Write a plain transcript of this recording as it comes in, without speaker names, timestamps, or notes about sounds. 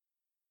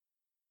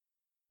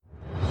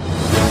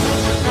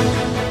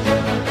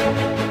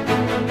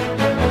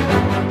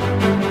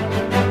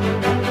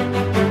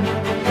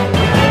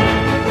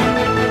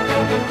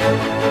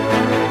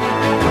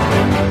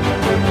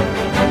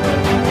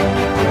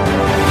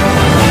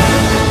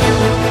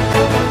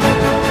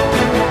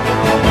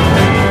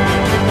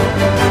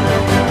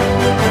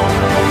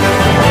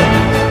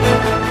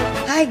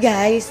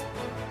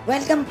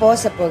Welcome po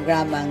sa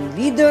programang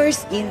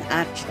Leaders in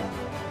Action,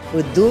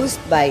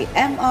 produced by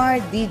MR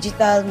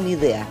Digital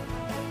Media,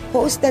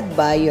 hosted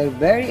by your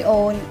very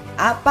own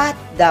Apat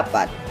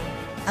Dapat.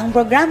 Ang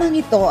programang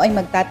ito ay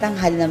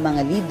magtatanghal ng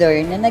mga leader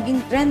na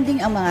naging trending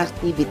ang mga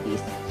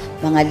activities,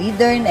 mga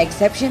leader na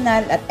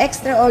exceptional at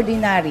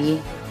extraordinary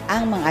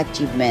ang mga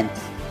achievements,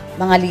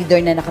 mga leader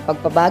na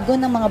nakapagpabago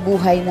ng mga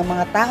buhay ng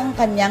mga taong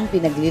kanyang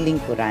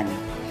pinaglilingkuran.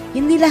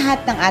 Hindi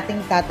lahat ng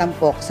ating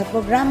tatampok sa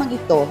programang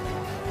ito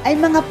ay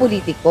mga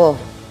politiko.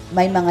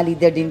 May mga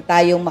leader din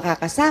tayong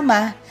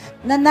makakasama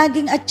na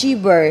naging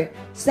achiever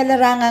sa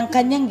larangang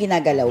kanyang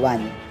ginagalawan.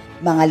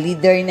 Mga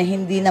leader na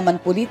hindi naman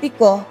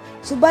politiko,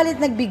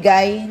 subalit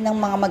nagbigay ng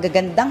mga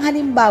magagandang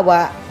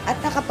halimbawa at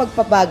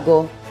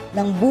nakapagpabago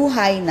ng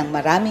buhay ng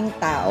maraming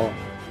tao.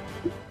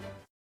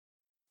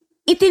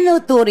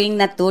 Itinuturing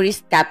na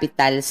tourist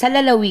capital sa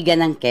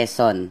lalawigan ng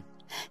Quezon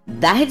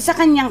dahil sa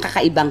kanyang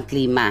kakaibang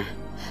klima.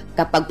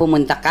 Kapag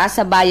pumunta ka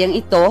sa bayang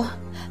ito,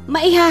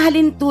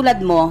 maihahalin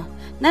tulad mo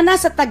na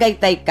nasa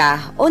Tagaytay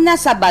ka o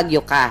nasa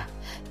Baguio ka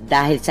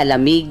dahil sa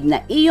lamig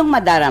na iyong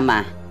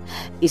madarama.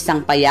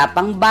 Isang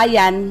payapang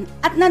bayan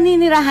at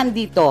naninirahan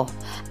dito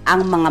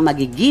ang mga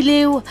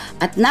magigiliw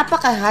at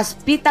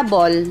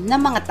napaka-hospitable na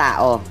mga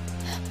tao.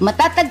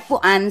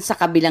 Matatagpuan sa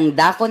kabilang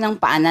dako ng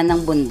paanan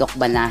ng bundok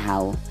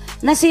Banahaw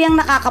na siyang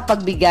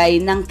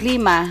nakakapagbigay ng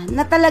klima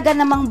na talaga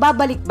namang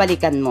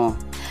babalik-balikan mo.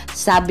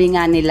 Sabi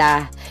nga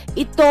nila,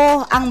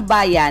 ito ang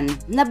bayan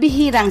na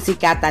bihirang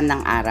sikatan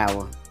ng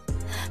araw.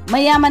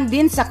 Mayaman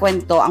din sa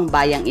kwento ang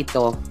bayang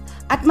ito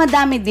at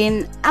madami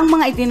din ang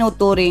mga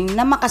itinuturing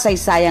na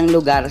makasaysayang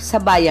lugar sa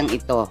bayang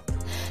ito.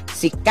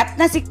 Sikat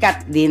na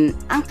sikat din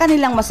ang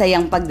kanilang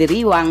masayang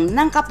pagdiriwang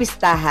ng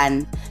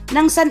kapistahan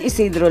ng San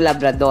Isidro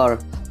Labrador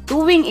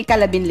tuwing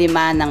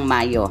ika-15 ng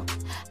Mayo,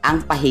 ang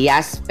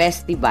Pahiyas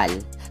Festival,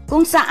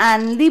 kung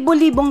saan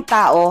libo-libong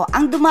tao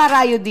ang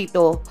dumarayo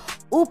dito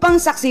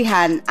upang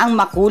saksihan ang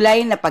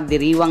makulay na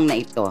pagdiriwang na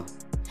ito.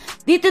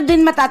 Dito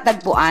din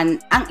matatagpuan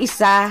ang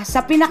isa sa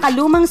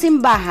pinakalumang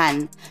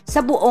simbahan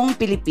sa buong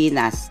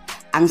Pilipinas,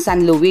 ang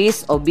San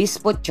Luis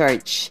Obispo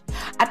Church,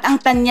 at ang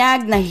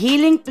tanyag na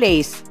healing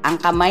place, ang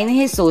Kamay ni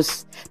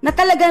Jesus, na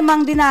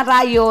talagang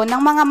dinarayo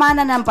ng mga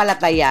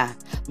mananampalataya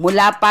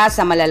mula pa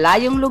sa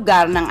malalayong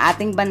lugar ng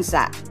ating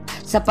bansa,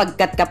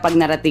 sapagkat kapag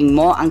narating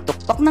mo ang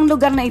tuktok ng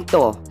lugar na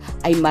ito,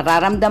 ay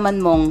mararamdaman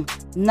mong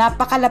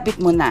napakalapit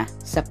mo na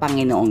sa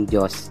Panginoong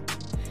Diyos.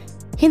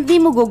 Hindi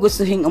mo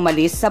gugustuhin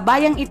umalis sa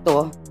bayang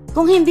ito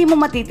kung hindi mo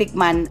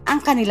matitikman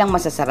ang kanilang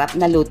masasarap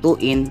na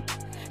lutuin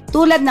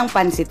tulad ng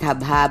pansit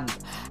habhab,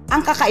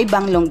 ang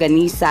kakaibang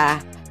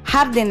longganisa,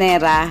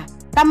 hardinera,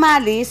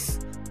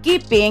 tamalis,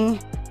 kiping,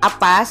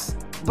 apas,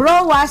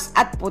 browas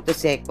at puto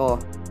seko.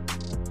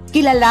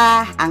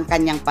 Kilala ang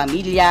kanyang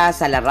pamilya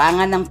sa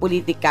larangan ng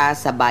politika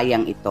sa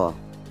bayang ito.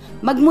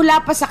 Magmula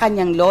pa sa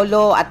kanyang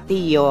lolo at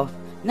tiyo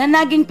na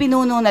naging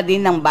pinuno na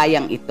din ng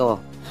bayang ito.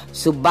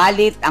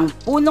 Subalit ang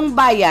punong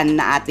bayan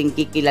na ating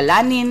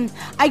kikilalanin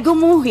ay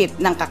gumuhit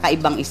ng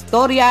kakaibang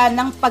istorya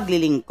ng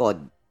paglilingkod.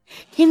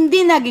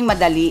 Hindi naging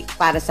madali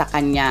para sa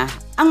kanya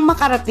ang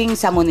makarating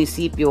sa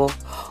munisipyo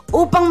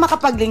upang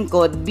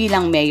makapaglingkod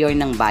bilang mayor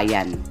ng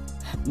bayan.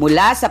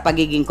 Mula sa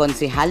pagiging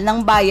konsehal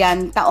ng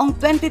bayan taong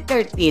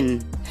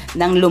 2013,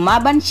 nang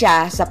lumaban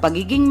siya sa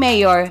pagiging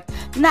mayor,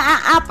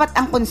 naaapat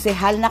ang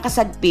konsehal na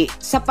kasadpi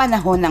sa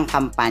panahon ng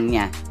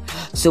kampanya.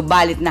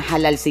 Subalit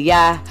nahalal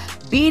siya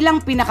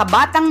bilang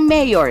pinakabatang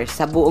mayor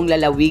sa buong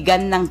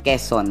lalawigan ng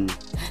Quezon.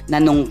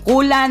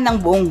 Nanungkulan ng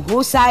buong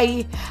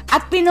husay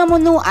at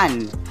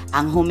pinamunuan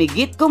ang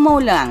humigit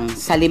kumulang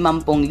sa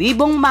 50,000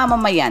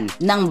 mamamayan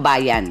ng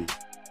bayan.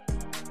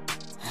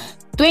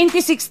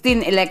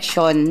 2016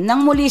 election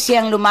nang muli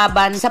siyang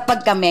lumaban sa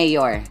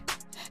pagka-mayor.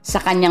 Sa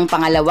kanyang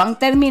pangalawang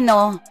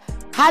termino,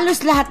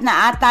 halos lahat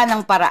na ata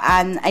ng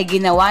paraan ay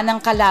ginawa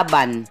ng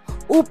kalaban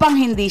upang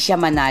hindi siya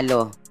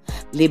manalo.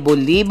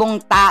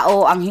 Libo-libong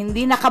tao ang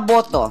hindi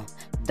nakaboto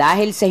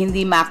dahil sa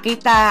hindi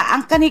makita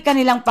ang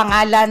kani-kanilang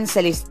pangalan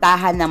sa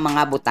listahan ng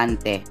mga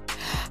botante.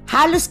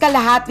 Halos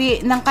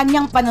kalahati ng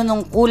kanyang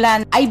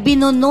panunungkulan ay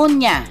binuno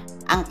niya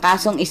ang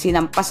kasong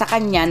isinampa sa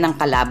kanya ng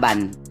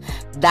kalaban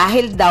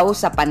dahil daw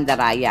sa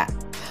pandaraya.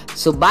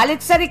 Subalit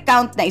sa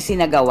recount na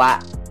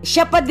isinagawa,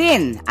 siya pa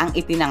din ang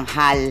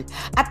itinanghal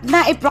at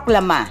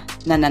naiproklama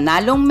na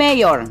nanalong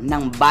mayor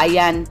ng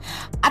bayan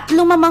at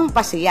lumamang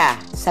pa siya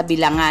sa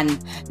bilangan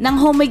ng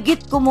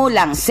humigit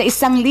kumulang sa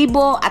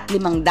 1,500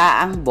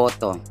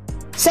 boto.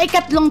 Sa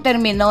ikatlong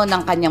termino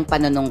ng kanyang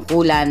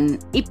panunungkulan,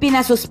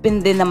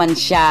 ipinasuspinde naman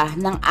siya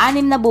ng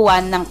 6 na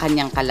buwan ng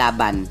kanyang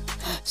kalaban.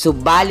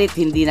 Subalit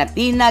hindi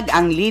natinag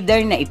ang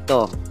leader na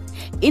ito.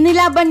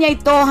 Inilaban niya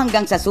ito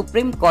hanggang sa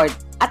Supreme Court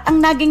at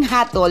ang naging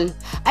hatol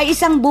ay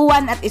 1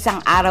 buwan at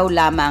 1 araw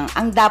lamang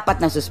ang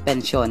dapat na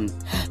suspensyon.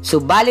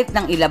 Subalit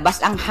nang ilabas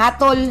ang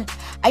hatol,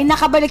 ay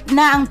nakabalik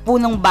na ang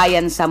punong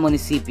bayan sa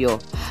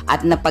munisipyo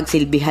at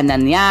napagsilbihan na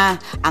niya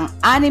ang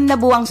 6 na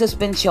buwang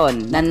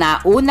suspensyon na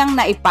naunang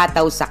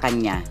naipataw sa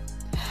kanya.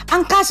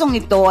 Ang kasong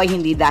ito ay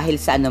hindi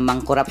dahil sa anumang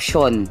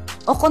korupsyon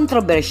o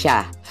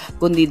kontrobersya,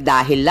 kundi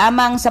dahil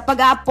lamang sa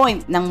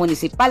pag-a-appoint ng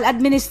municipal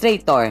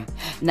administrator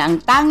na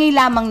ang tangi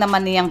lamang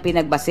naman niyang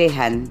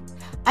pinagbasehan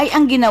ay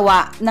ang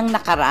ginawa ng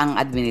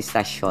nakaraang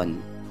administrasyon.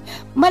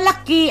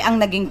 Malaki ang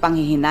naging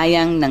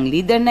panghihinayang ng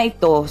leader na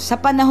ito sa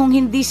panahong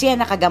hindi siya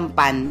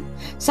nakagampan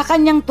sa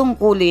kanyang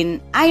tungkulin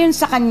ayon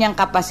sa kanyang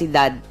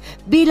kapasidad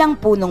bilang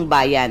punong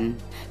bayan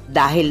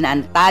dahil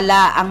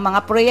naantala ang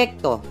mga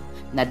proyekto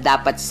na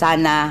dapat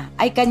sana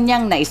ay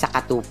kanyang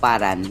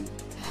naisakatuparan.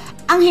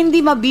 Ang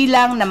hindi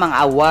mabilang na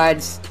mga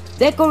awards,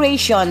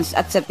 decorations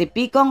at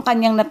sertipikong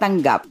kanyang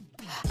natanggap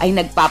ay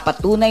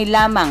nagpapatunay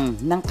lamang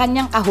ng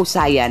kanyang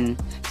kahusayan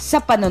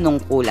sa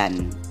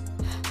panunungkulan.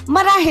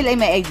 Marahil ay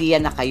may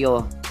idea na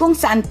kayo kung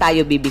saan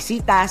tayo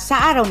bibisita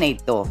sa araw na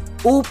ito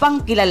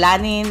upang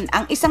kilalanin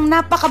ang isang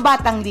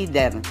napakabatang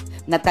leader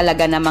na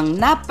talaga namang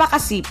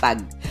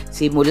napakasipag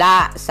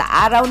simula sa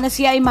araw na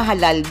siya ay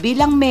mahalal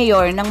bilang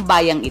mayor ng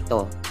bayang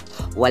ito.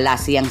 Wala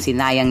siyang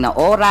sinayang na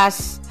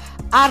oras,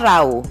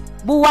 araw,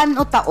 buwan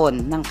o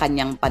taon ng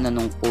kanyang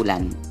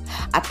panunungkulan.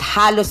 At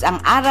halos ang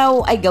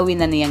araw ay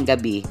gawin na niyang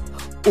gabi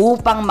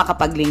upang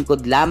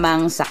makapaglingkod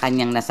lamang sa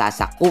kanyang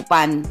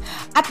nasasakupan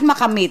at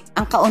makamit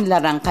ang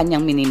kaunlarang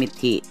kanyang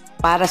minimithi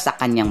para sa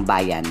kanyang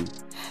bayan.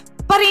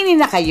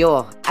 Parinin na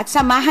kayo at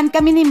samahan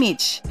kami ni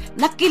Mitch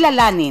na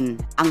kilalanin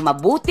ang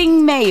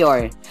mabuting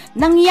mayor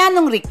ng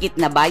yanong rikit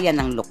na bayan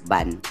ng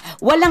Lukban.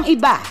 Walang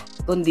iba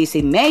kundi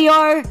si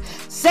Mayor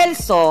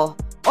Celso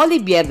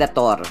Olivier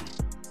Dator.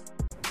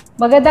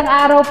 Magandang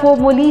araw po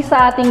muli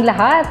sa ating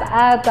lahat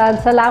at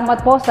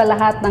salamat po sa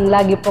lahat ng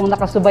lagi pong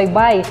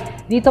nakasubaybay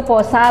dito po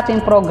sa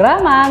ating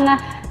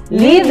programang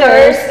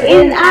Leaders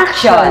in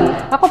Action.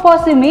 Ako po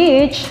si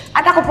Mitch.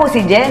 At ako po si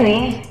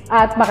Jenny.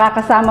 At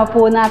makakasama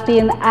po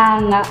natin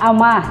ang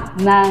ama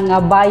ng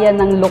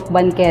bayan ng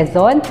Lukban,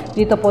 Quezon.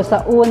 Dito po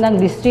sa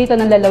unang distrito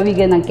ng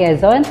lalawigan ng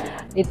Quezon.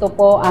 Ito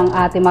po ang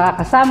ating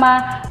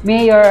makakasama,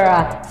 Mayor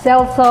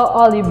Celso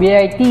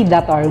Olivier T.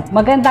 Dator.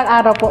 Magandang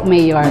araw po,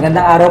 Mayor.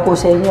 Magandang araw po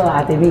sa inyo,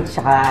 Ate Mitch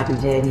at Ate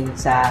Jenny.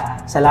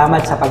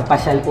 Salamat sa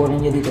pagpasyal po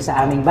ninyo dito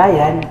sa aming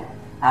bayan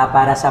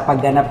para sa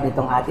pagganap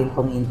nitong ating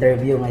pong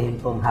interview ngayon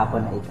pong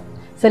hapon na ito.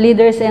 Sa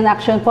Leaders in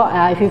Action po,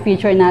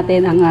 i-feature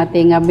natin ang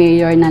ating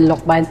Mayor ng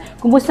Lukban.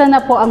 Kumusta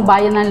na po ang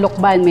bayan ng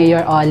Lukban,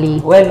 Mayor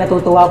Oli? Well,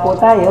 natutuwa po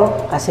tayo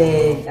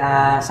kasi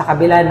sa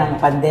kabila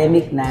ng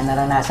pandemic na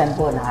naranasan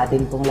po ng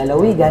ating pong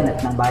lalawigan at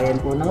ng bayan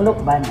po ng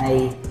Lukban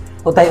ay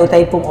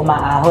utay-utay pong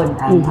umaahon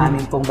ang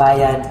aming pong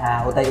bayan.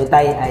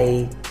 Utay-utay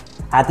ay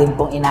ating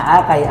pong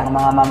inaakay ang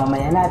mga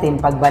mamamayan natin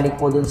pagbalik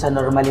po dun sa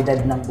normalidad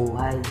ng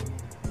buhay.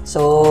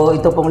 So,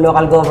 ito pong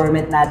local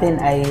government natin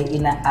ay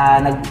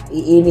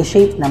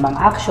nag-i-initiate ng mga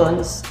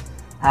actions,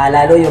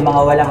 lalo yung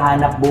mga walang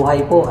hanap buhay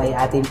po ay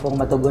atin pong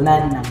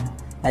matugunan ng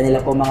kanila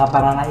pong mga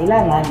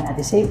pangangailangan. At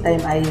the same time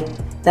ay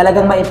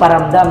talagang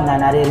maiparamdam na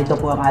naririto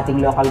po ang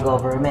ating local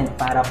government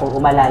para po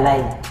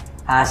umalalay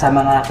sa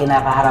mga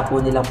kinakaharap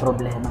po nilang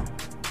problema.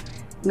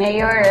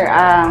 Mayor,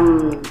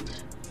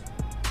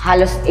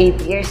 halos 8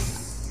 years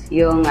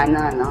yung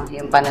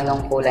yung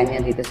panunungkulan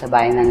niya dito sa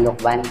bayan ng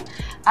Lukban.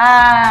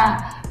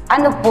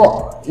 Ano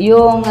po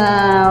yung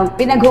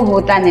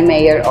pinaghugutan ni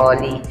Mayor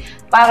Oli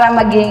para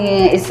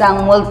maging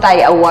isang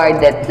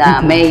multi-awarded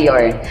na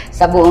mayor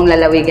sa buong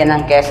lalawigan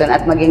ng Quezon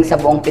at maging sa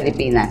buong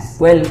Pilipinas?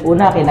 Well,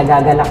 una,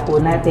 kinagagalak po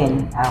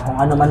natin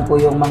kung ano man po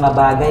yung mga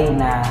bagay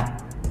na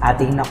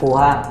ating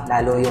nakuha,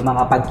 lalo yung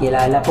mga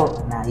pagkilala po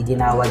na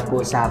iginawad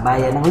po sa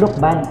bayan ng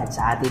Lukban at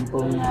sa ating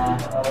pong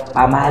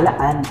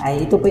pamahalaan,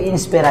 ay ito po yung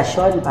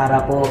inspirasyon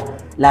para po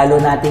lalo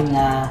nating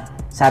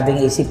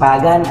sabing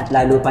isipagan at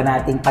lalo pa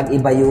nating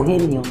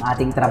pag-ibayuhin yung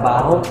ating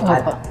trabaho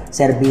at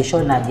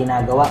serbisyo na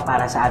ginagawa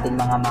para sa ating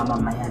mga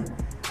mamamayan.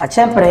 At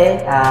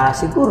syempre,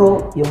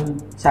 siguro,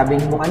 yung sabi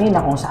mo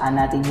kanina kung saan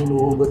natin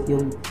hinuhugot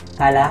yung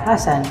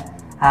kalakasan,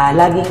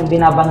 laging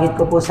binabanggit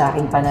ko po sa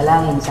aking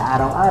panalangin sa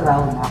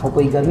araw-araw na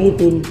ako po'y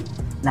gamitin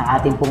ng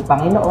ating pong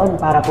Panginoon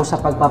para po sa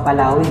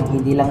pagpapalawig,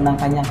 hindi lang ng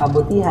kanyang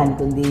kabutihan,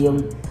 kundi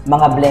yung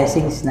mga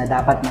blessings na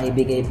dapat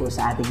maibigay po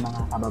sa ating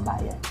mga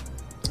kababayan.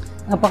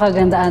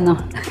 Napakaganda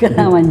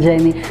naman,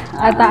 Jenny.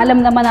 At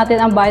alam naman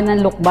natin ang bayan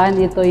ng Lukban,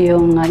 ito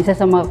yung isa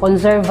sa mga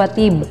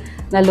conservative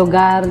na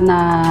lugar na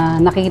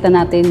nakikita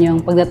natin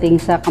yung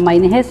pagdating sa kamay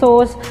ni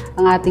Jesus,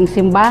 ang ating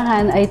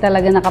simbahan ay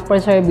talaga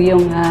nakapreserve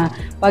yung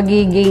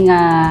pagiging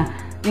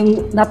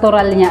yung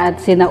natural niya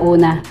at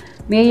sinauna.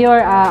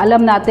 Mayor,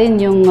 alam natin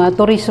yung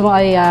turismo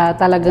ay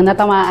talagang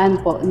natamaan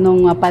po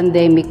nung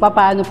pandemic.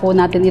 Paano po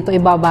natin ito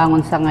ibabangon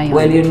sa ngayon?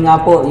 Well, yun nga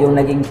po yung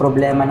naging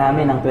problema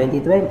namin ng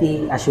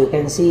 2020. As you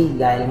can see,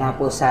 dahil nga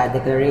po sa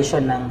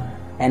declaration ng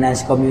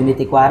enhanced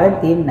community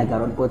quarantine,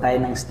 nagkaroon po tayo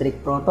ng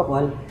strict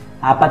protocol.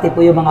 Pati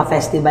po yung mga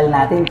festival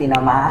natin,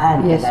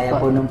 tinamaan. Yes, kaya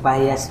po nung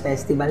Pahiyas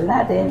Festival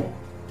natin,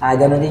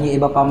 ganun din yung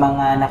iba pang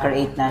mga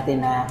na-create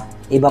natin na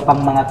iba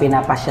pang mga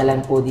pinapasyalan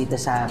po dito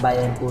sa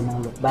bayan po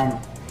ng Lukban.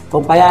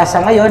 Kung kaya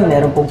sa ngayon,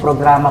 meron pong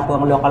programa po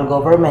ang local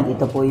government.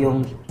 Ito po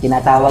yung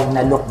tinatawag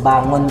na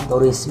Lukbangon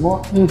Turismo.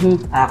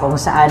 Kung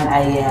saan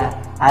ay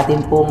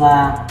atin pong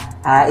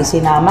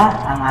isinama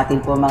ang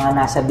ating pong mga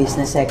nasa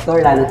business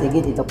sector, lalo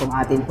tigit ito pong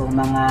ating pong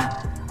mga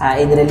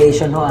in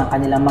relation ho ang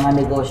kanilang mga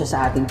negosyo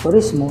sa ating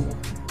turismo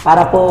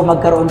para po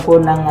magkaroon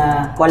po ng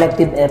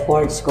collective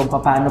efforts kung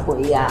paano po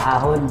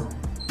iaahon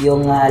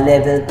yung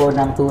level po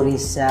ng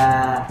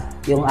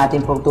yung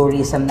ating pong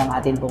tourism ng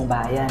ating pong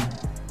bayan.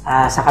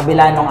 Sa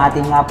kabila ng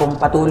ating nga pong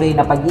patuloy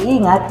na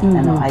pag-iingat,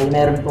 ay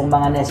meron pong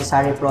mga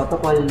necessary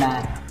protocol na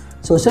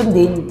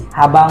susundin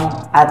habang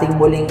ating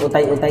muling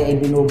utay-utay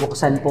ay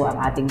binubuksan po ang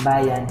ating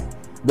bayan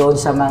doon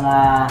sa mga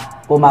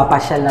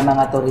pumapasyal na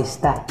mga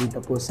turista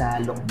dito po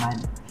sa Lukban.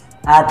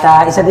 At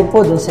isa din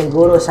po doon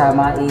siguro sa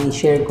mga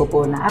i-share ko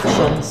po na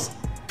actions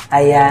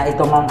ay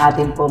itong ang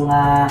ating pong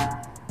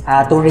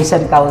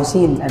Tourism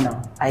Council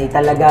ay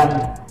talagang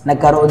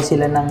nagkaroon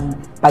sila ng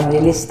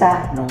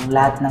paglilista ng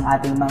lahat ng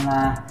ating mga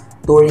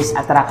tourist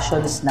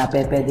attractions na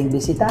pwedeng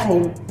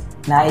bisitahin,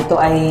 na ito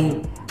ay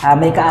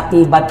may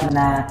kaakibat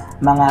na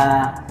mga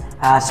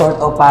sort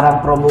of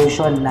parang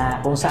promotion na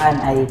kung saan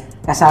ay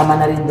kasama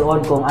na rin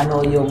doon kung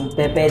ano yung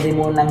pwede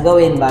mo nang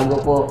gawin bago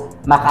po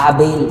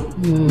maka-avail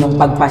ng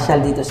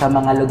pagpasyal dito sa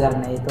mga lugar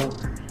na ito.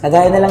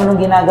 Kagaya na lang nung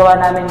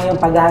ginagawa namin ngayong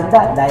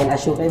paghahanda dahil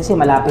as you can see,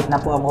 malapit na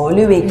po ang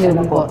Holy Week.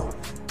 Po.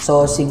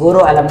 So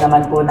siguro alam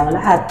naman po ng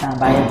lahat ng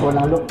bayan po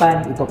ng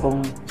Lukban, ito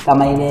pong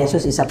Kamay ni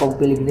Jesus, isa pong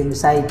pilgrim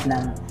site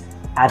ng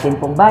atin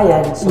pong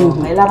bayan. So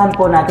kailangan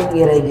po natin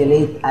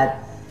i-regulate at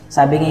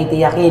sabi nga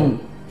itiyakin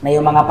na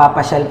yung mga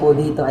papasyal po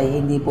dito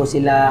ay hindi po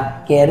sila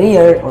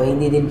carrier o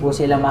hindi din po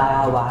sila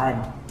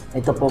maahawahan.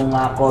 Ito pong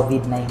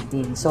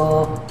COVID-19.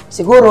 So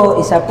siguro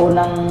isa po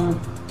ng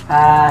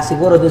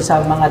siguro dun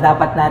sa mga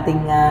dapat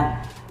nating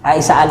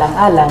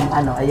isaalang-alang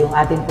ay yung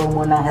ating po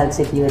munang health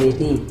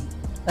security.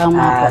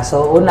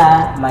 So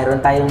una,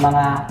 mayroon tayong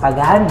mga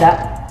paghahanda,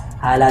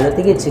 lalo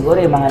tigit siguro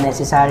yung mga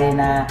necessary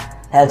na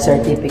health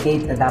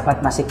certificate na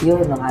dapat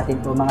ma-secure ng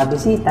ating po mga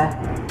bisita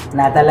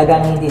na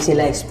talagang hindi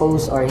sila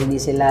exposed or hindi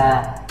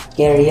sila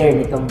carrier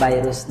nitong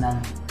virus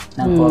ng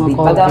COVID.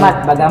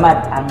 Bagamat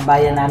ang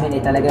bayan namin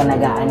ay talagang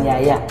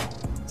nag-aanyaya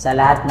sa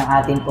lahat ng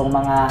ating pong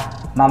mga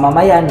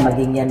mamamayan,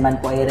 maging yan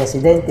man po ay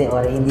residente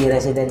or hindi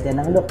residente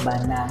ng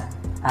Lukban, na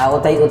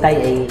utay-utay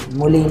ay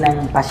muli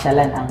ng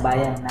pasyalan ang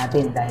bayan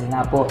natin dahil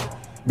nga po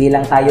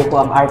bilang tayo po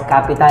ang art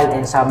capital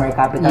and summer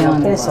capital of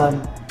Quezon,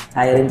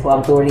 tayo rin po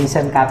ang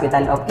tourism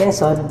capital of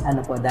Quezon,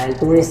 dahil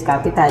tourist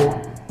capital,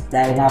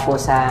 dahil nga po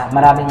sa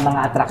maraming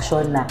mga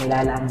atraksyon na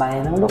kilala ang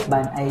bayan ng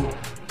Lukban, ay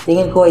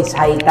tingin ko it's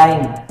high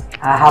time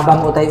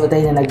habang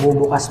utay-utay na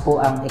nagbubukas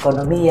po ang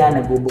ekonomiya,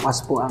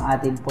 nagbubukas po ang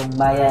ating pong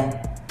bayan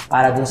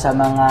para dun sa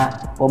mga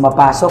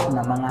pumapasok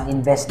na mga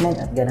investment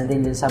at ganoon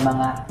din dun sa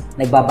mga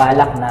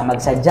nagbabalak na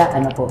magsadya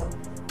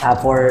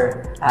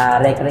for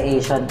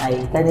recreation, ay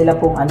kanila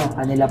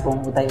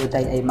pong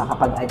utay-utay ay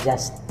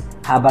makapag-adjust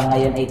habang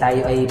ngayon ay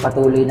tayo ay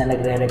patuloy na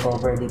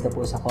nagre-recover dito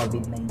po sa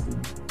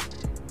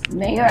COVID-19.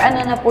 Mayor,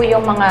 ano na po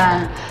yung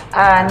mga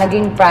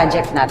naging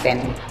project natin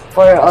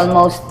for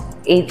almost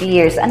 80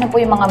 years? Ano po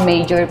yung mga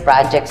major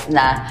projects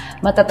na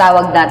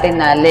matatawag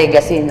natin na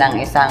legacy ng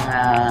isang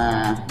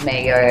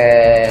Mayor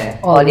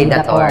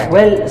Dator?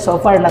 Well, so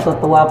far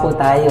natutuwa po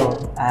tayo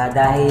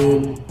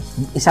dahil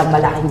isang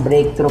malaking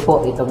breakthrough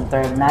po itong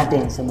term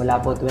natin simula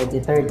po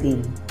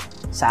 2013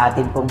 sa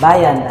ating pong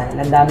bayan.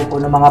 Ang dami po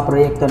ng mga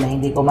proyekto na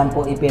hindi ko man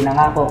po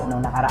ipinangako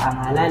nung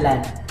nakaraang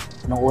halalan.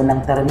 Nung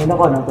unang termino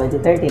ko, noong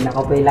 2013, ako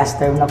po yung last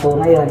term na po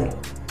ngayon,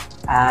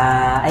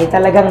 ay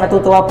talagang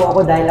natutuwa po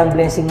ako dahil ang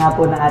blessing nga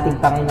po ng ating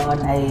Panginoon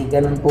ay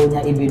ganun po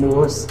niya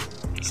ibinuhos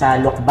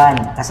sa Lukban.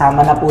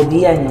 Kasama na po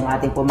diyan yung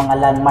ating po mga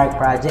landmark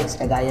projects,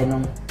 kagaya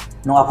nung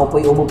ako po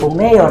yung umupong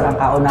mayor, ang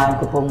kaunahan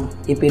ko pong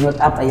ipinut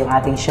up ay yung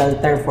ating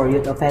Shelter for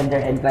Youth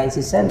Offender and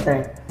Crisis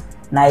Center,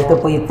 na ito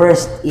po yung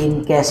first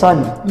in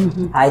Quezon.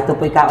 Ito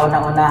po yung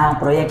kauna-unahang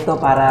proyekto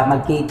para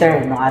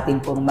mag-cater ng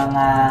ating pong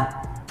mga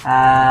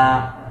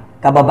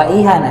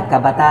kababaihan at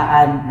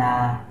kabataan na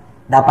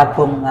dapat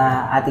pong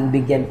ating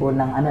bigyan po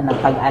ng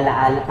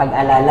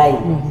pag-alalay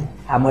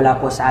mula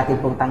po sa ating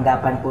pong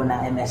tanggapan po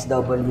ng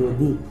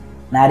MSWD.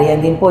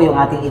 Nariyan din po yung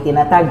ating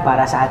itinatag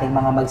para sa ating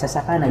mga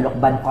magsasaka na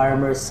Lukban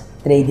Farmers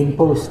Trading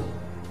Post,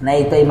 na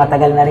ito ay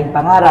matagal na rin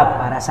pangarap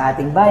para sa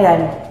ating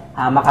bayan,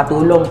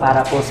 makatulong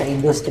para po sa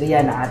industriya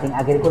ng ating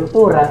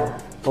agrikultura,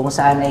 kung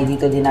saan ay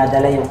dito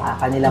dinadala yung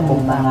kanila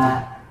pong mga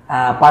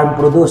farm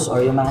produce or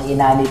yung mga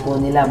inani po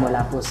nila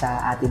mula po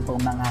sa ating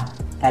pong mga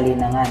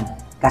kalinangan.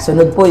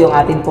 Kasunod po yung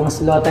ating pong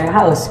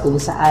slaughterhouse, kung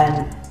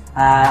saan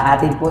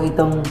atin po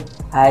itong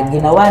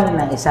ginawan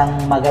ng isang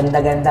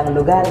maganda-gandang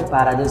lugar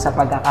para dun sa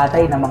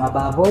pagkakatay ng mga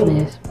baboy.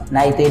 Yes.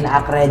 Na ito yung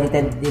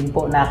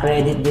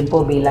na-accredit din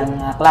po bilang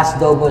Class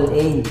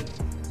AA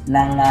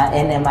ng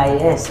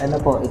NMIS.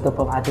 Ito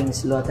pong ating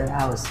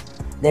slaughterhouse.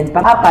 Then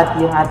pangapat,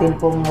 yung ating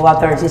pong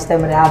water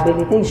system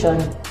rehabilitation,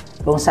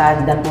 kung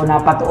saan dan po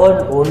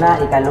napatuon,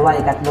 una, ikalawa,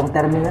 ikatlong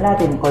termino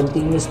natin,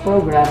 continuous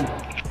program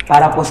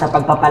para po sa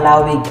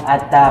pagpapalawig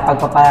at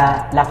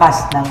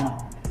pagpapalakas ng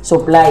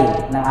supply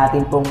ng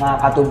ating pong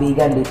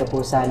katubigan dito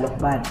po sa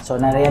Lukban.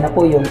 So nariyan na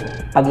po yung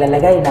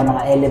paglalagay ng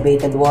mga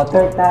elevated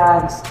water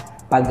tanks,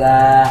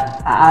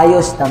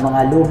 pag-aayos ng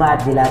mga luma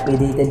at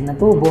dilapidated na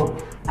tubo,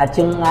 at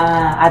yung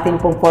ating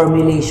pong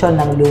formulation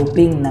ng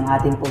looping ng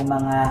ating pong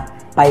mga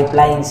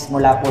pipelines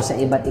mula po sa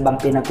iba't ibang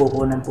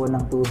pinagkukunan po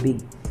ng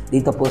tubig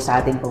dito po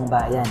sa ating pong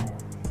bayan.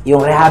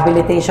 Yung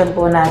rehabilitation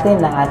po natin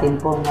ng ating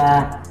pong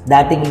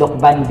dating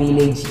Lukban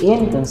Village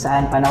Inn, kung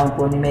saan panahon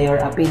po ni Mayor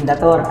Apin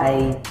Dator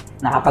ay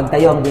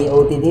nakapagtayo ang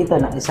DOT dito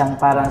ng isang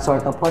parang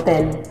sort of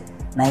hotel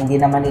na hindi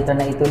naman ito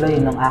na ituloy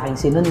nung aking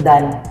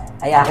sinundan,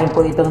 ay akin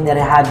po itong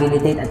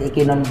nirehabilitate at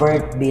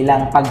i-convert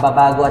bilang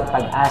pagbabago at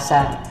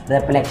pag-asa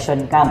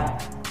reflection camp.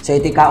 So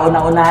ito'y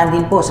kauna-unahan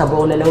din po sa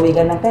buong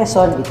lalawigan ng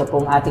Quezon. Ito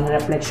pong ating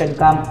reflection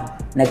camp,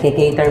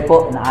 nagkikater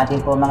po ng ating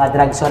po mga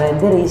drug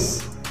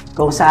surrenderies,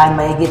 kung saan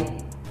mahigit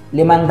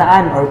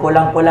 500 or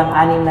kulang-kulang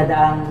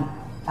 600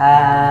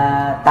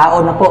 tao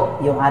na po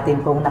yung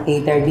ating pong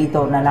nakiter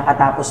dito na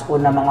nakatapos po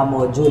ng mga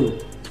module.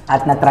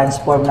 At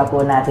na-transform na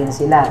po natin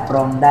sila.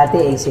 From dati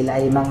ay sila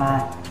ay mga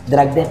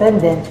drug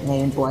dependent,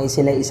 ngayon po ay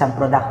sila isang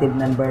productive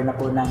member na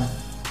po ng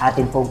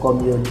ating pong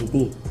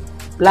community.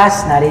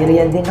 Plus,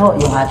 naririyan din ho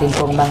yung ating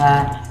pong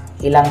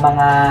ilang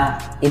mga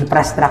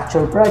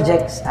infrastructure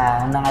projects.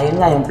 Na ngayon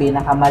nga, yung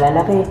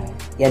pinakamalalaki,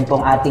 yan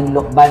pong ating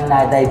Lukban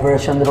na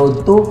Diversion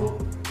Road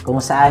 2, kung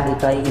saan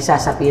ito ay isa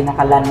sa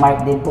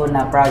pinaka-landmark din po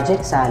na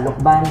project sa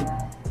Lukban,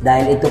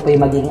 dahil ito po ay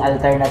maging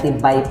alternative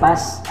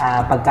bypass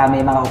pagka may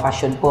mga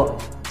okasyon po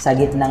sa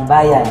gitnang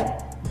bayan.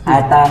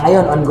 At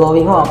ngayon,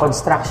 ongoing ho ang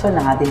construction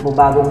ng ating po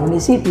bagong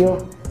munisipyo,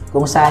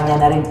 kung saan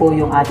yan na rin po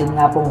yung ating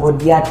nga pong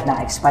hudyat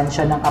na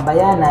expansion ng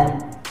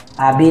kabayanan,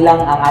 bilang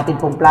ang ating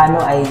pong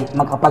plano ay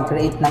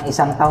makapag-create ng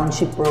isang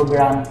township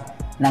program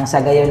nang sa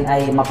gayon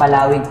ay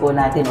mapalawig po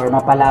natin or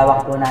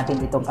mapalawak po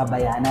natin itong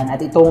kabayanan.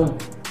 At itong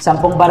 10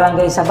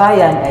 barangay sa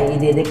bayan ay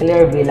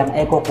i-declare bilang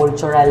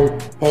eco-cultural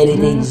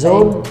heritage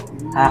zone.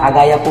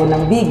 Kagaya po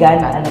ng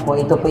Bigan,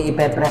 ito po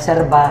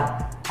ipepreserba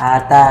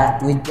at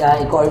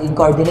in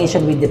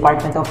coordination with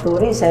Department of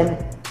Tourism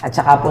at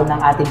saka po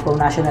ng ating pong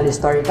National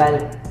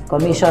Historical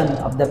Commission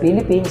of the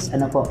Philippines,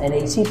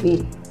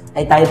 NHCP,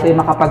 ay tayo po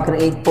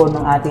makapag-create po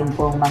ng ating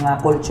pong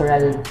mga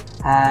cultural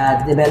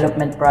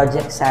development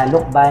project sa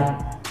Lukban.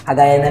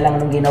 Kagaya na lang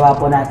nung ginawa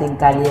po natin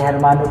Kalye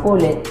Hermano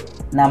Pule,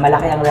 na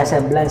malaki ang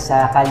resemblance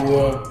sa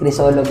Kalye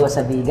Crisologo sa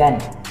Bigan.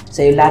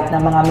 So yung lahat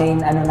ng mga main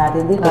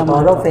natin dito,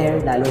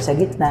 thoroughfare, lalo sa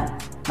gitna,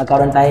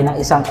 magkaroon tayo ng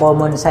isang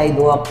common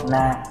sidewalk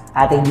na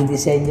ating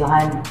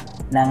didisenyohan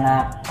ng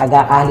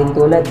kagakahalin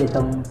tulad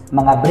nitong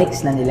mga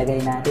bricks na nilagay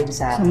natin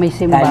sa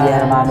Kalye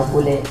Hermano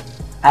Pule.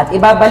 At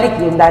ibabalik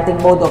yung dating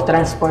mode of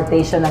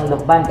transportation ng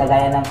Lukban,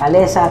 kagaya ng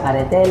kalesa,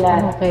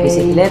 karetela,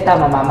 bisikleta,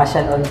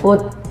 mamamasyal on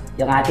foot,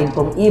 yung ating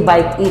pong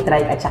e-bike,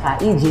 e-trike at saka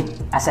e-jeep,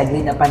 as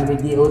agreed upon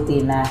with DOT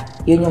na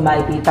yun yung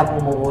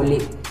makikitang umuuli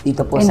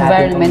dito po sa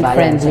ating pong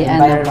bayan. So,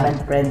 environment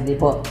friendly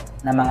po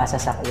na mga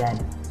sasakyan.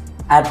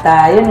 At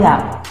yun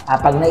nga,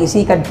 pag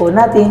naisikan po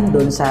natin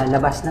doon sa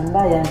labas ng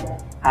bayan,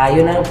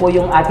 yun na po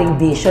yung ating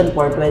vision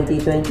for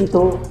 2022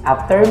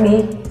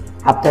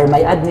 after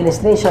my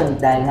administration,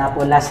 dahil nga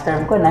po last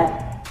term ko na,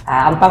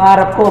 ang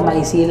pangarap ko,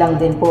 maisilang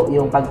din po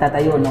yung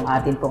pagtatayo ng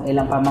ating pong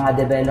ilang pa mga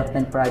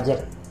development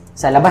project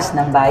sa labas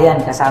ng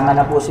bayan. Kasama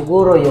na po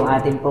siguro yung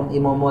ating pong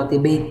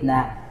imo-motivate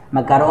na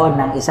magkaroon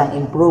ng isang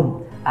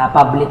improved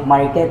public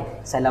market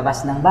sa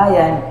labas ng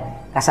bayan.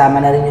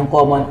 Kasama na rin yung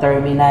common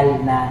terminal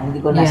na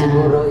hindi ko na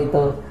siguro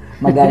ito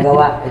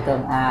magagawa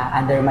itong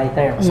under my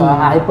term. So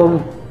ang aking pong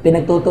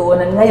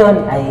pinagtutuunan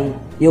ngayon ay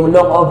yung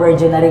long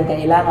overdue na rin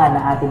kailangan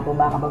ng ating po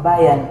mga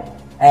kababayan.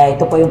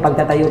 Ito po yung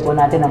pagtatayo po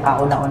natin ng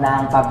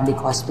kauna-unahang public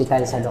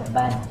hospital sa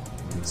Lukban.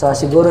 So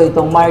siguro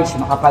itong March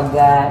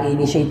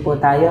makapag-initiate po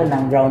tayo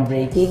ng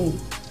groundbreaking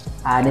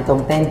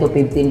nitong 10 to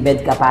 15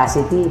 bed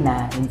capacity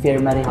na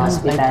infirmary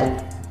hospital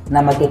na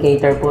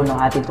magkikater po ng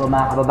ating po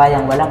mga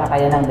kababayan. Walang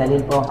kakayanang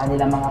dalhin po ang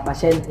kanilang mga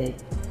pasyente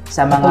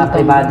sa mga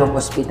pribadong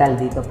ospital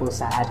dito po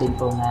sa ating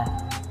pong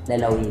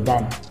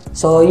lalawigan.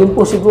 So, yun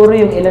po siguro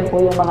yung ilan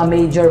po yung mga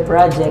major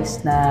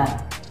projects na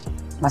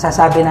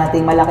masasabi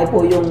nating malaki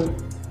po yung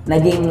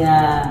naging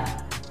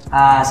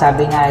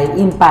sabi nga ay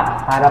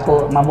impact para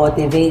po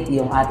ma-motivate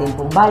yung ating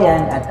pong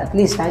bayan at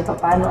least kahit pa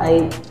paano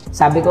ay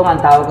sabi ko nga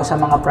ang tawag ko sa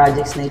mga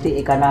projects na ito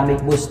economic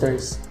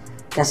boosters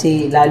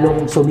kasi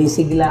lalong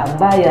sumisigla ang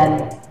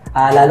bayan,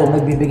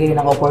 lalong magbibigay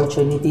ng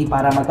opportunity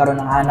para magkaroon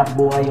ng hanap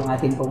buhay yung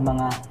ating pong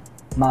mga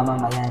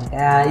mamamayan.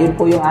 Kaya yun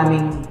po yung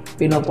aming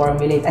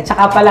pinoformulate. At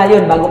saka pala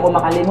yun, bago ko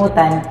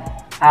makalimutan,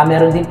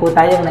 meron din po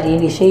tayong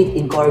na-initiate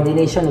in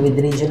coordination with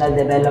Regional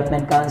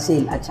Development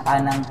Council at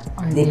saka ng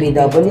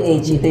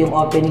DPWH. Ito yung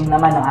opening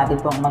naman ng ating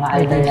pong mga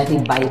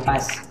alternative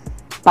bypass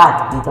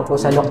pa dito po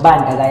sa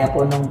Lukban. Kagaya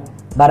po nung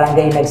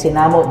Barangay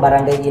Nagsinamo,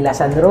 Barangay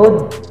Ilasan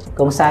Road,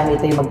 kung saan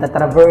ito yung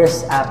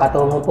magta-traverse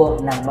patungo po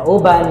ng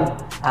Mauban,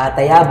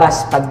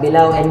 Tayabas,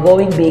 Pagbilao, and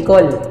going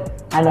Bicol.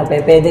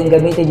 pwedeng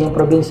gamitin yung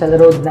provincial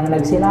road ng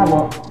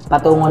Nagsinamo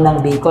patungo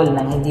ng Bicol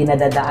nang hindi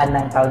nadadaan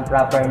ng town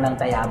proper ng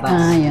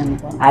Tayabas. Yan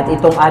po. At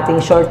itong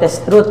ating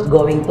shortest route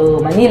going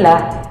to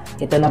Manila,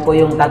 ito na po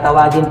yung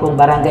tatawagin pong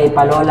Barangay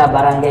Palola,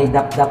 Barangay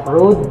Dapdap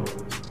Road,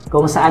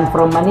 kung saan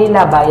from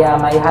Manila via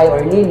Mayhay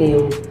or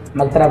Liliw,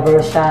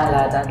 mag-traverse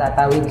siya,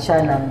 tatawid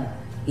siya ng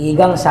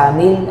Igang,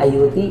 Samil,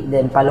 Ayuti,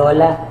 then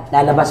Palola,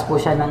 lalabas po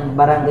siya ng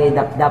Barangay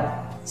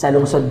Dapdap sa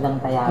lungsod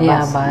ng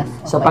Tayabas.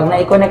 So pag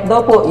na-connect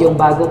daw po yung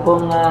bago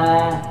pong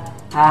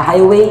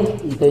highway,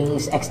 ito yung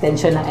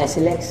extension ng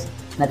SLX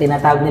na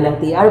tinatawag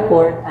nilang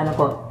TR4,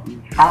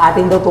 ang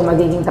ating daw po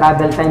magiging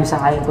travel time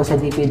sa ngayon po sa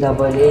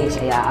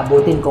DPWH ay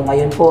aabutin kung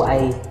ngayon po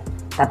ay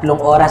 3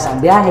 oras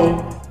ang biyahe,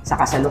 sa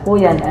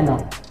kasalukuyan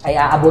ay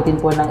aabutin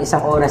po ng 1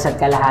 oras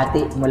at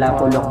kalahati mula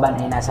po Lokban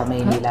ay nasa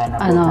Maynila na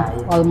po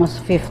tayo.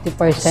 Almost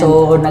 50%.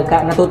 So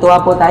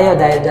natutuwa po tayo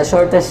dahil the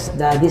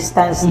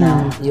distance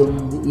na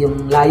yung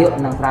layo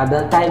ng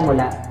travel time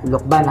mula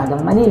Lokban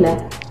hanggang Manila,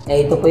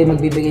 ito po yung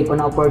magbibigay po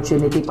ng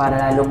opportunity para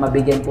lalong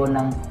mabigyan po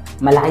ng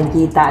malaking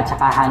kita at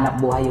saka hanap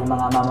buhay yung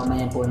mga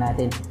mamamayan po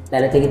natin,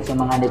 lalo tigit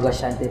yung mga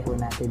negosyante po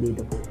natin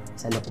dito po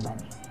sa Lokban.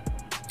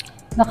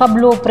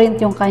 Naka-blueprint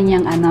yung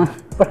kanyang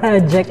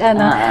project.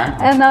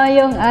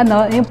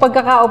 Yung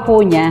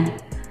pagkakaupo niya,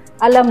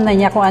 alam na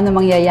niya kung ano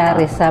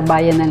mangyayari sa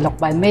bayan ng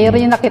Lokban.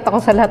 Mayroon yung nakita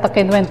ko sa lahat ng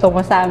kinuwento mo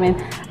sa amin.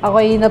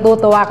 Ako'y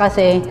natutuwa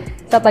kasi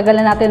sa tagal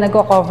na natin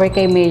nagko-cover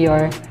kay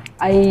Mayor,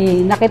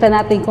 ay nakita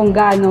natin kung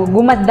gaano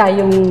gumanda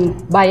yung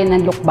bayan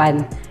ng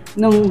Lokban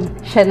nung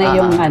siya na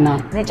yung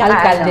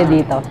alkalde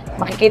dito.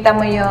 Makikita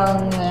mo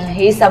yung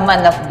he's a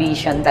man of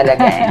vision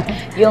talaga eh.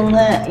 yung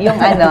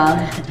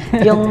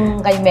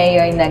kay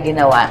Mayor na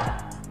ginawa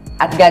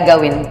at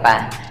gagawin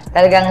pa.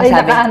 Talagang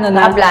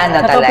nakaplano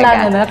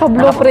talaga.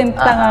 Naka-blueprint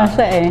na nga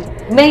siya eh.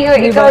 Mayor,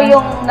 ikaw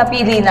yung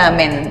napili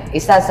namin,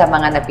 isa sa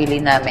mga napili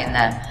namin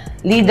na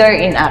leader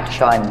in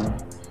action.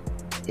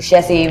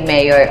 Siya si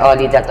Mayor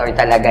Olivier Dator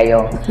talaga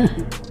yung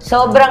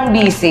sobrang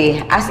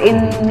busy. As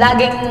in,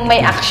 laging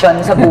may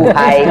action sa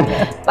buhay.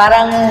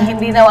 Parang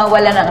hindi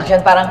nawawala ng action.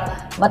 Parang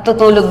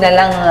matutulog na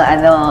lang,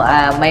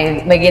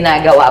 may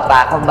ginagawa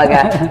pa.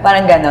 Kumbaga,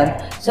 parang ganon.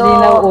 So,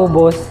 hindi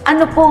nauubos.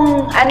 Ano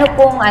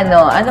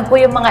po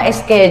yung mga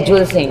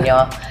schedules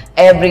ninyo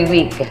every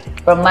week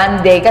from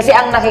Monday? Kasi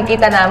ang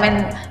nakikita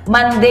namin,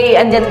 Monday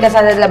andyan ka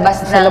sa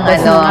labas ng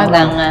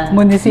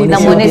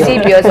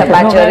munisipyo sa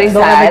Pacho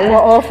Rizal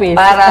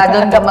para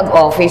doon ka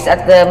mag-office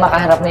at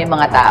makaharap mo yung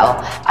mga tao.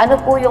 Ano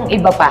po yung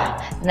iba pa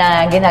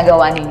na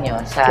ginagawa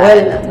ninyo?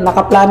 Well,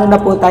 nakaplano na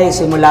po tayo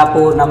simula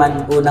po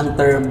naman unang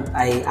term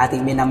ay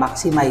ating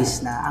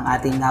minamaximize na ang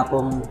ating nga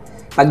pong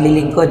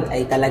paglilingkod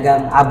ay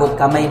talagang abot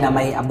kamay na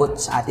may abot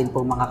sa atin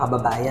po mga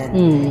kababayan.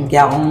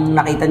 Kaya kung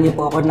nakita niyo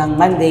po ako ng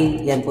Monday,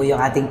 yan po yung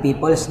ating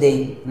People's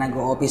Day.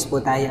 Nag-o-office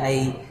po tayo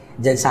ay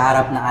dyan sa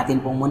harap ng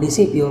ating pong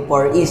munisipyo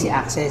for easy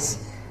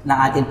access ng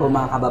ating po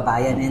mga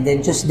kababayan. And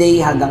then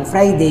Tuesday hanggang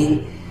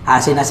Friday,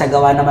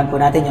 sinasagawa naman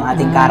po natin yung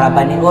ating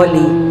caravan ni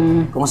Oli,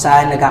 kung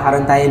saan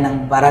nagkakaroon tayo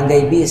ng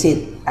barangay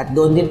visit at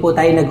doon din po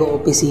tayo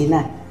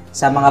nag-oopisina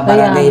sa mga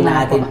barangay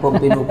na atin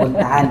pong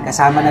pinupuntahan.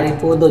 Kasama na rin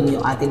po doon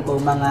yung atin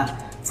pong mga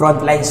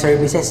frontline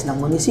services ng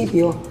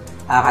munisipyo,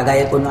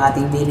 kagaya po ng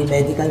ating mini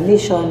medical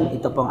mission,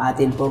 ito pong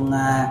atin pong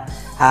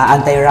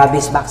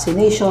anti-rabies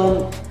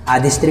vaccination,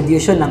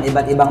 distribution ng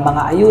iba't ibang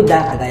mga ayuda,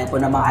 kagaya po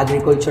ng mga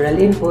agricultural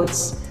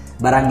inputs,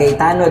 barangay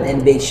tanod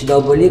and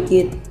BHW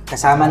kit.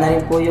 Kasama na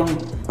rin po yung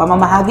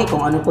pamamahagi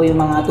kung ano po yung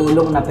mga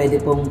tulong na pwede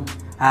pong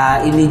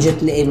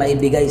immediately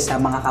maibigay sa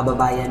mga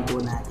kababayan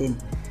po natin.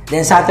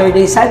 Then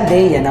Saturday,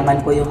 Sunday, yan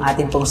naman po yung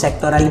ating pong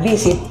sectoral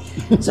visit.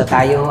 So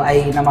tayo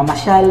ay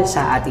namamasyal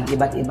sa ating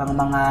iba't ibang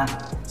mga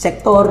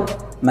sektor,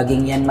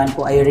 maging yan man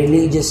po ay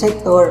religious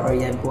sector or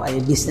yan po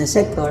ay business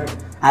sector.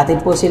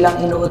 Atin po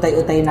silang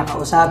inuutay-utay na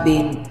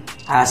kausapin.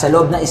 Sa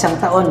loob ng 1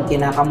 taon,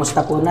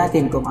 kinakamusta po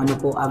natin kung ano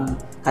po ang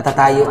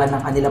katatayuan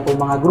ng kanila po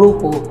mga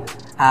grupo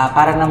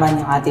para naman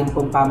yung ating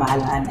pong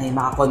pamahalaan ay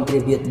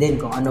makakontribute din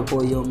kung ano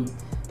po yung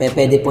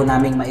pwede po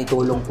naming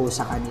maitulong po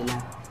sa kanila.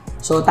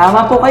 So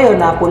tama po kayo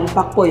na full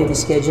pack po yung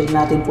schedule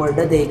natin for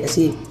the day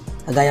kasi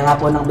kagaya nga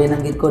po ng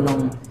binanggit ko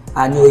nung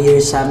New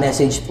Year's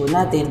message po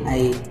natin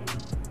ay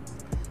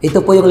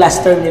ito po yung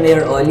last term ni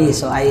Mayor Oli.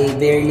 So I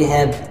barely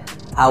have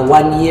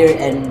 1 year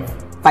and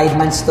 5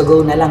 months to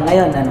go na lang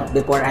ngayon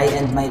before I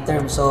end my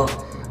term. So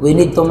we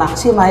need to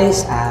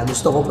maximize.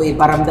 Gusto ko po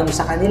iparamdam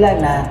sa kanila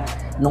na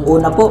nung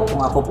una po kung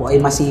ako po ay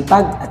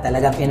masipag at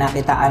talagang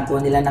pinakitaan po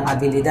nila ng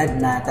abilidad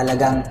na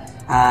talagang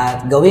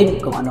gawin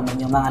kung ano man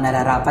yung mga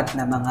nararapat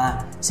na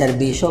mga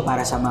serbisyo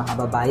para sa mga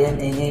kababayan.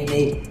 Ngayon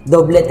ay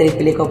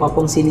doble-triple ko pa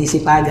pong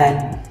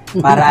sinisipagan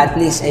para at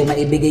least ay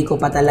maibigay ko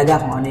pa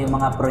talaga kung ano yung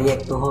mga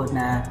proyekto ho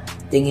na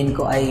tingin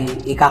ko ay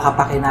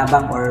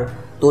ikakapakinabang or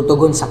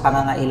tutugon sa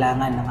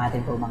pangangailangan ng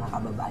ating po mga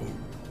kababayan.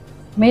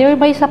 Mayor,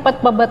 may sapat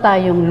pa ba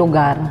tayong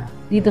lugar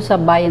dito sa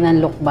bayan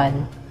ng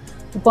Lokban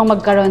upang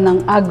magkaroon ng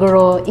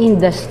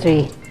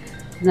agro-industry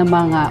na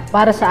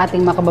para sa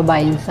ating mga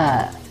kababayan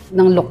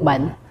ng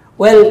Lokban?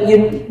 Well,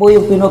 yun po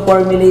yung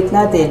pino-formulate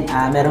natin.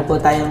 Meron po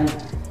tayong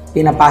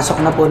pinapasok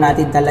na po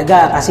natin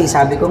talaga kasi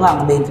sabi ko nga,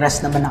 ang main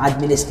thrust naman ng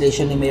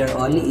administration ni Mayor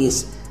Oli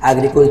is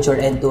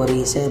agriculture and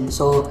tourism.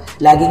 So,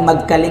 laging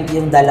magkalink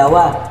yung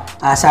dalawa.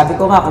 Sabi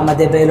ko nga, kung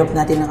ma-develop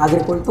natin ang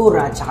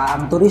agrikultura at saka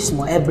ang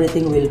turismo,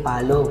 everything will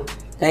follow.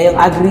 Kaya yung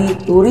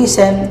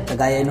agri-tourism,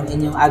 kagaya ng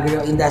inyong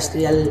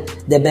agro-industrial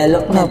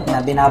development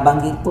na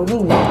binabanggit po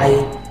ninyo, ay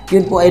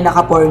yun po ay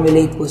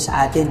naka-formulate po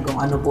sa atin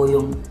kung ano po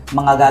yung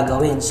mga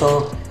gagawin.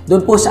 So,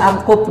 doon po sa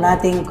angkop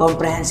nating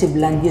comprehensive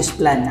land use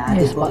plan na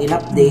atin pong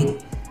in-update,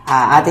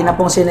 atin na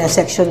pong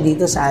sinesection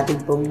dito sa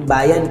ating pong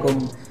bayan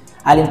kung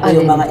alin po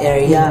yung mga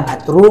area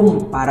at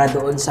room para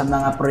doon sa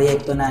mga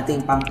proyekto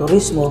nating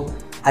pang-turismo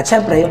at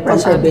syempre yung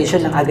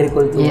preservation ng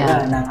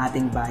agrikultura ng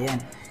ating bayan.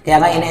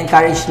 Kaya nga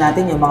ina-encourage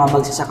natin yung mga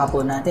magsasaka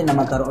po natin na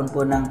magkaroon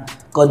po ng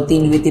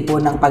continuity po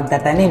ng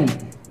pagtatanim,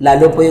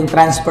 lalo po yung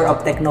transfer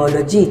of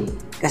technology.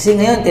 Kasi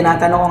ngayon,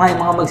 tinatanong ko nga yung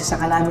mga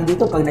magsasaka namin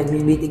dito pag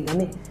nagmi-meeting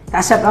kami.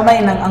 Kasap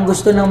kamay, ang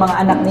gusto ng mga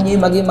anak ninyo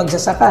yung maging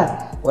magsasaka.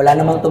 Wala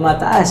namang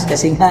tumataas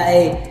kasi nga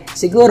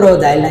siguro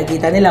dahil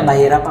nakita nila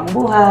mahirap ang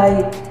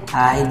buhay,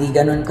 hindi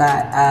ganun ka,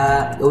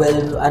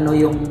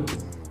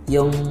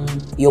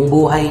 yung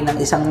buhay ng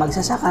isang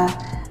magsasaka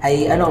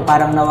ay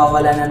parang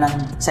nawawala na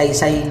ng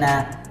saysay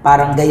na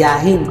parang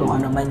gayahin kung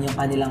ano man yung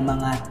kanilang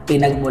mga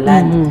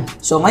pinagmulan.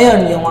 So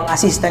ngayon, yung mga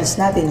assistance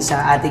natin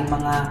sa ating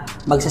mga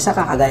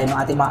magsasaka, kagaya ng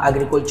ating mga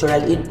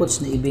agricultural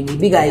inputs na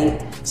ibinibigay,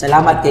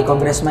 salamat kay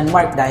Congressman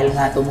Mark dahil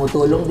nga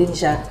tumutulong din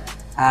siya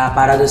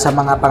para doon sa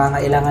mga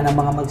pangangailangan ng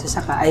mga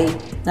magsasaka, ay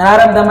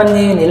nararamdaman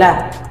ngayon nila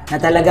na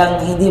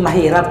talagang hindi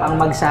mahirap ang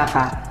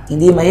magsaka,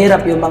 hindi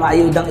mahirap yung mga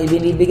ayudang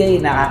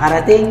ibinibigay,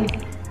 nakakarating,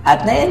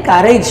 at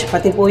na-encourage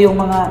pati po yung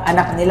mga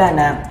anak nila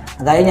na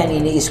gaya niyan,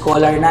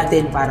 ini-scholar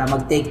natin para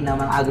mag-take ng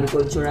mga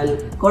agricultural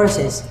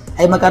courses,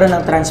 ay magkaroon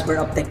ng transfer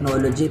of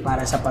technology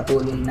para sa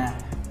patuloy na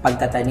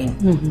pagtatanim.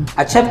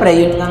 At syempre,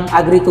 yun ng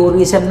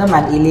agritourism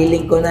naman,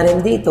 ililink ko na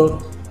rin dito,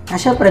 na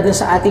syempre dun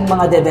sa ating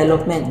mga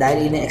development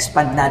dahil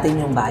ine-expand natin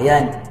yung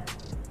bayan.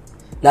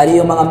 Lalo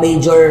yung mga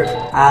major,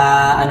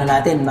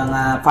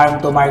 mga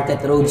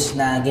farm-to-market roads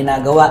na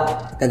ginagawa,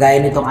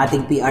 kagaya nitong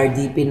ating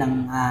PRDP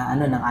ng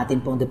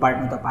ating pong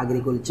Department of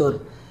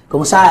Agriculture.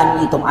 Kung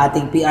saan itong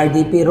ating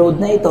PRDP road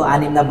na ito,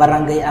 6 na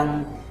barangay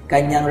ang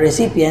kanyang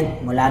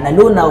recipient, mula na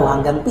Lunaw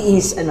hanggang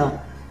Piis,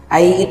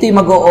 ay ito'y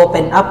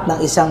mag-o-open up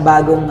ng isang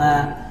bagong,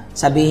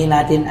 sabihin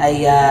natin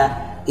ay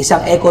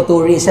isang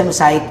ecotourism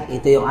site.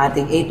 Ito yung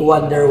ating 8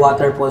 Wonder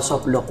Waterfalls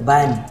of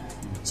Lokban.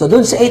 So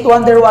doon sa 8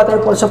 Wonder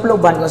Waterfalls of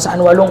Lokban, kung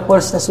saan 8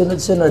 falls na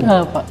sunod-sunod,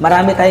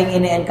 marami tayong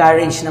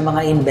ini-encourage na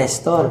mga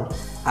investor.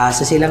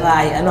 So sila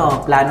nga ay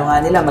plano nga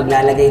nila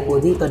maglalagay po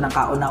dito ng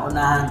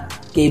kauna-unahang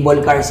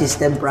cable car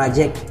system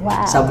project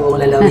sa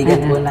buong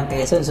lalawigan po ng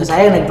Quezon. So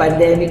sayang,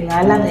 nag-pandemic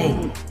nga lang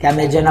kaya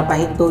medyo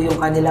napahinto yung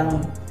kanilang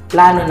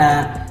plano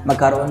na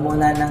magkaroon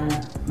muna ng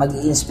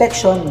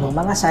mag-i-inspection ng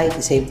mga site.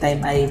 At the same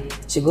time ay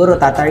siguro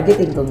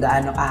tatargetin kung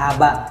gaano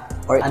kahaba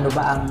or ano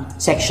ba ang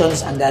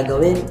sections ang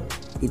gagawin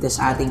dito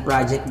sa ating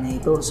project na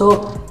ito.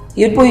 So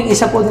yun po yung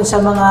isa po dun sa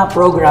mga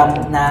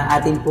program na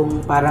atin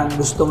pong parang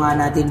gusto nga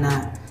natin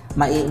na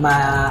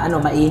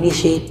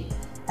ma-initiate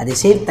at the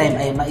same time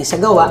ay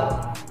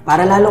maisagawa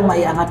para lalong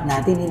maiangat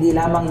natin hindi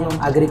lamang yung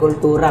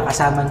agrikultura,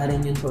 kasama na rin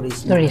yung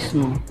turismo.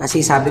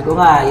 Kasi sabi ko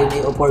nga, yun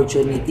ay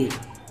opportunity.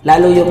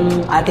 Lalo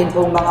yung atin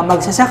pong mga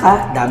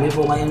magsasaka, dami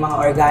po ngayon mga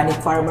organic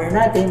farmer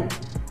natin.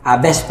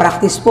 Best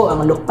practice po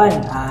ang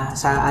Lukban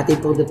sa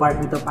ating pong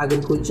Department of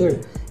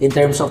Agriculture in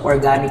terms of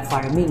organic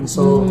farming.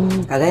 So,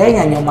 kagaya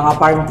yan, yung mga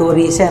farm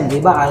tourism,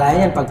 di ba? Kala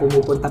yan, pag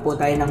pumupunta po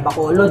tayo ng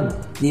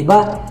Bacolod, di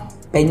ba?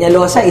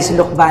 Peñalosa is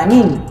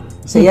Lukbanin.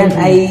 So yan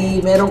ay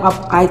merong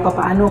kahit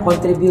papaano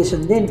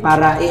contribution din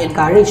para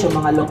i-encourage yung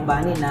mga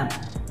Lukbanin na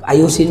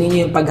ayusin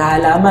niyo yung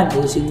paghahalaman,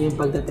 ayusin niyo yung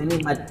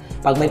pagtatanim. At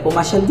pag may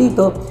pumasyal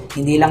dito,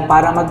 hindi lang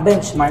para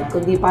mag-benchmark,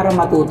 kundi para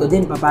matuto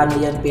din paano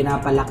yan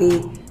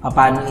pinapalaki,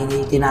 paano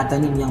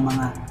tinatanim yung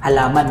mga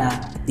halaman na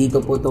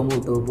dito po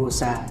tumutubo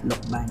sa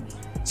Lukban.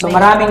 So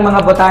maraming mga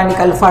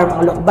botanical farm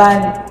ang Lukban,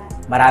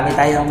 marami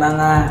tayong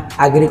mga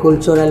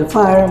agricultural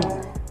farm,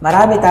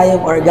 marami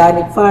tayong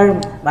organic farm,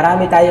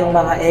 marami tayong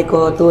mga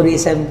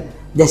ecotourism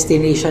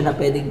destination na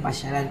pwedeng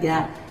pasyalan.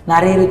 Kaya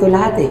naririto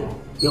lahat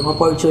Yung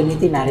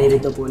opportunity,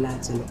 naririto po lahat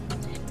sa Lukban.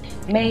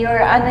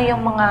 Mayor, ano yung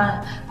mga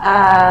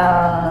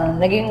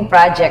naging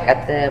project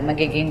at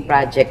magiging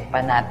project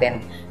pa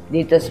natin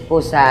dito po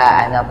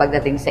sa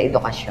pagdating sa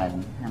edukasyon?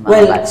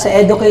 Well, sa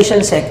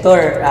education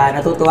sector,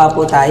 natutuwa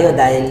po tayo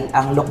dahil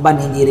ang Lukban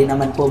hindi rin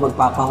naman po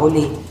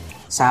magpapahuli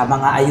sa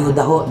mga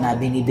ayuda na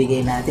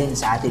binibigay natin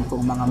sa ating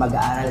pong mga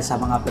mag-aaral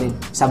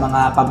sa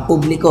mga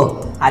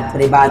pampubliko at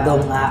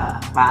pribadong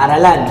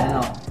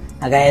paaralan.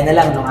 Nagaya na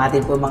lang nung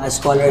ating pong mga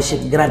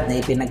scholarship grant na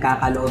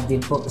ipinagkakaloob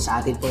din po sa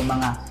ating pong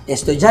mga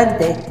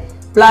estudyante,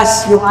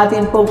 plus yung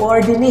ating pong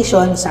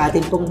coordination sa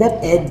ating pong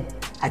DepEd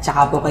at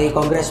saka po kay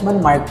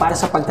Congressman Mark para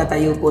sa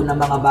pagtatayo po ng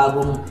mga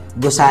bagong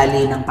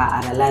gusali ng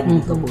paaralan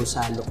dito po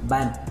sa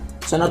Lukban.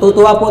 So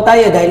natutuwa po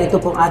tayo dahil ito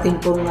pong ating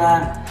pong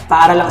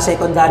paaralang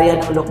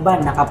sekundarya ng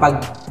Lukban na kapag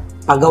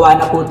paggawa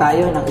na po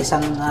tayo ng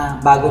isang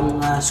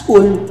bagong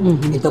school,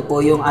 ito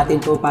po yung atin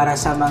po para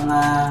sa mga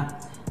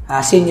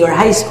senior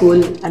high school,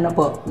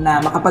 na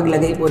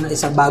makapaglagay po ng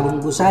isang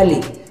bagong gusali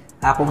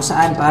kung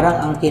saan parang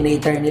ang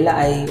kinater nila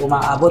ay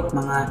umaabot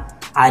mga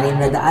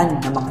 600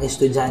 na mga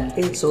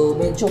estudyante. So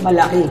medyo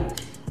malaki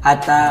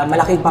at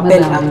malaking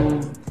papel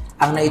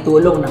ang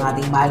naitulong ng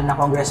ating mahal na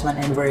Congressman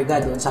Enverga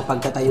doon sa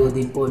pagtatayo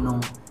din po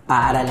ng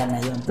paaralan na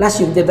yun.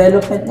 Plus yung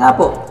development nga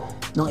po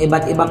ng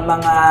iba't ibang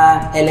mga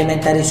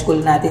elementary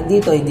school natin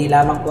dito, hindi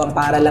lamang po ang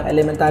paaralang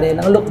elementarya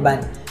ng Lukban,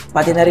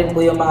 pati na rin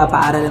po yung mga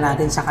paaralan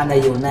natin sa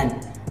Kanayunan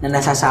na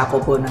nasasako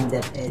po ng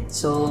DepEd.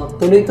 So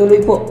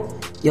tuloy-tuloy po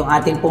yung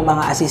ating pong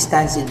mga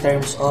assistance in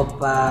terms of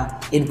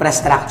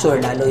infrastructure,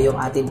 lalo yung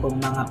ating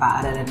pong mga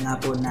paaralan nga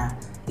po na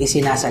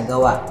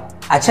isinasagawa.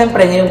 At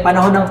syempre, ngayong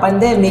panahon ng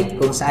pandemic,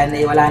 kung saan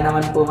ay wala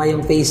naman po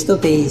ngayong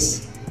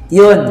face-to-face,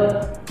 yun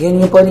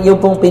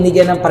yung pong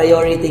pinigyan ng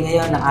priority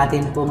ngayon ng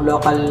ating pong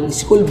local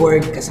school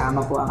board,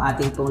 kasama po ang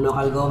ating pong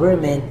local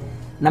government,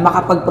 na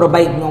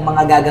makapag-provide ng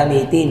mga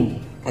gagamitin.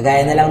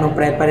 Kagaya na lang ng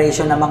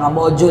preparation ng mga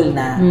module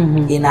na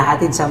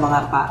hinahatid sa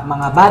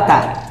mga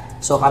bata.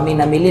 So kami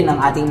namili ng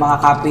ating mga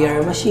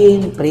copier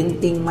machine,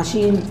 printing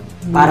machine,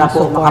 para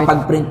po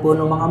makapag-print po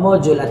ng mga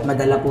module at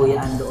madala po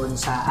yan doon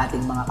sa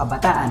ating mga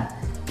kabataan.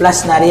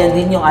 Plus, nariyan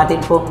din yung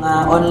ating pong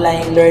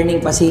online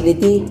learning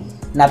facility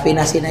na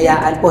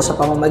pinasinayaan po sa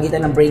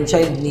pamamagitan ng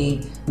brainchild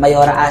ni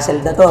Mayora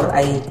Dator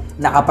ay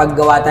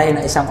nakapaggawa tayo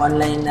ng isang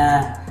online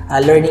na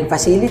learning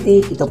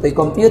facility. Ito po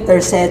yung computer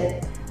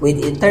set with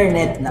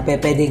internet na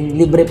pwedeng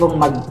libre pong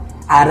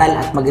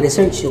mag-aral at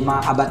mag-research yung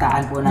mga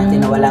kabataan po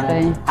natin na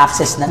walang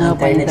access ng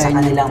internet sa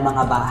kanilang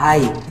mga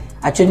bahay.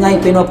 At yun nga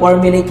yung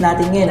pinoformulate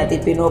natin ngayon at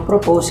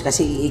ipinopropose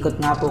kasi iikot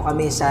nga po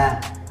kami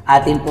sa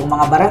ating pong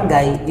mga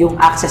barangay yung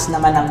access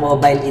naman ng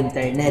mobile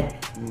internet.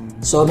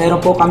 So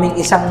meron po kaming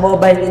isang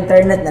mobile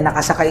internet na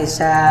nakasakay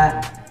sa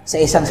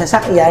isang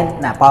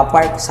sasakyan na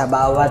papark sa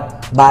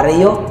bawat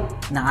baryo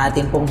ng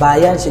ating pong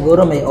bayan.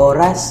 Siguro may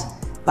oras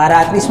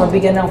para at least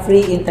mabigyan ng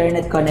free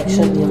internet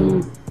connection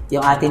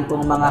yung ating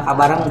pong mga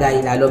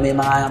kabarangay, lalo may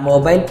mga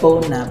mobile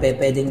phone na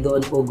pwedeng doon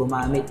po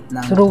gumamit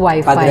ng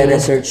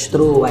pagre-research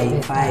through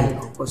Wi-Fi.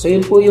 So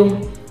yun po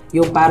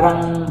yung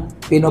parang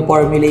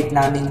pinoformulate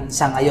namin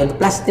sa ngayon.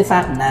 Plus the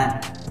fact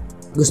na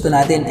gusto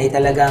natin ay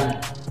talagang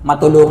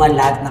matulungan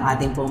lahat ng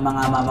ating pong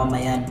mga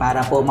mamamayan para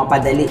po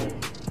mapadali.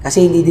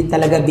 Kasi hindi din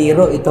talaga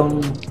biro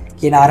itong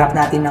kinarap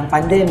natin ng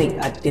pandemic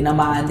at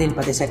tinamaan din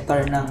pati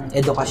sektor ng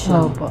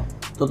edukasyon.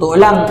 Totoo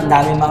lang, ang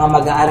daming mga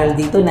mag-aaral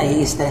dito na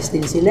i-stress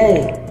din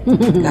sila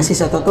Kasi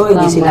sa totoo,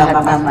 hindi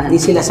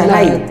sila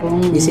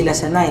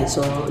sanay.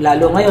 So,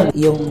 lalo ngayon,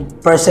 yung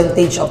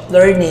percentage of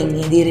learning,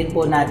 hindi rin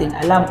po natin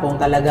alam kung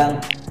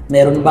talagang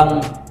meron bang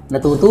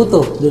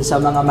natututo dun sa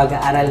mga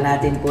mag-aaral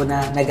natin po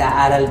na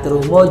nag-aaral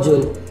through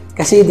module.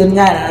 Kasi dun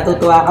nga,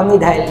 natutuwa kami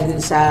dahil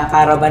dun sa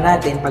caravan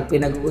natin, pag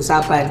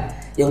pinag-uusapan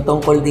yung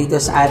tungkol dito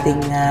sa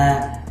ating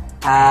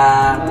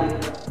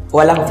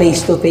walang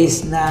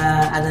face-to-face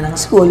na ng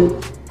school,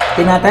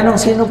 tinatanong,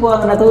 sino po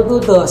ang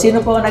natututo?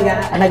 Sino po ang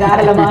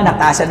nag-aaral ang mga anak?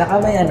 Taasa na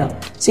kamay,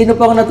 Sino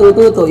po ang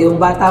natututo? Yung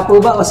bata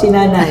po ba o si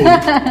nanay?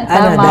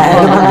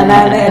 Dahil mga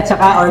nanay at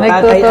saka or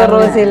tatay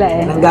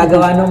ang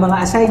gagawa ng mga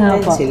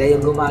assignments, sila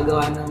yung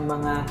gumagawa ng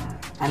mga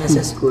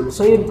sa school.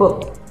 So yun po.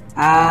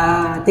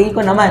 Tingin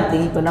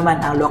ko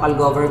naman ang local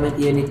government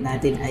unit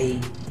natin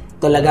ay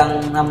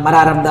talagang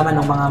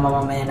mararamdaman ng mga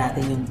mamamayan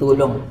natin yung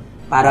tulong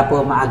para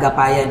po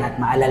maagapayan at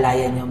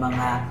maalalayan yung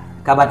mga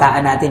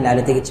kabataan natin,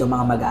 lalo tigit yung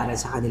mga mag-aaral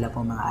sa kanila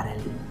pong mga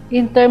aralin.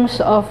 In terms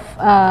of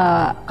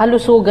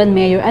kalusugan,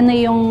 Mayor, ano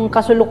yung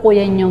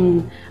kasulukuyan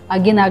yung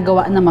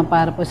ginagawa naman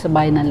para po sa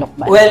bayan ng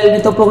Lukban? Well,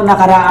 ito pong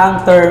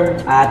nakaraang term,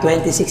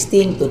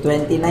 2016 to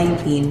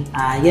 2019,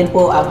 yan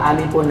po ang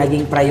amin po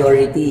naging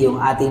priority,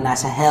 yung ating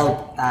nasa health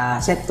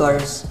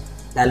sectors,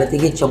 lalo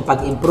tigit yung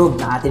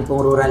pag-improve ng ating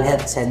pong rural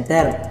health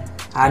center.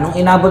 Nung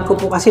inabot ko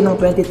po kasi noong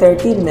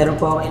 2013, meron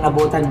po akong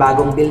inabutan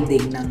bagong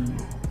building ng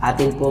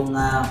ating pong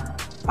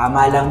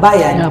pamahalang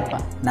bayan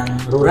ng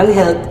rural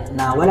health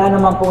na wala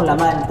naman pong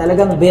laman.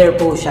 Talagang bare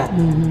po siya.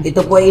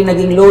 Ito po ay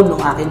naging loan ng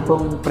akin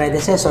pong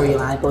predecessor,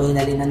 yung akin pong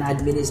hinalinan na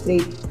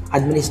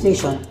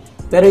administration.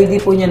 Pero hindi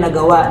po niya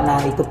nagawa na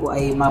ito po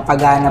ay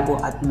mapagana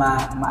po at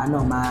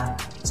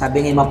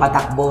sabi nga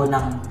mapatakbo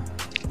ng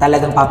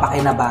talagang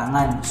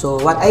papakinabangan.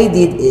 So what I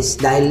did is,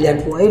 dahil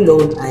yan po ay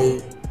loan,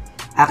 ay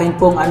akin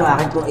pong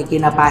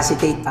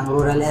ikinapacitate ang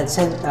rural health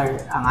center,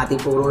 ang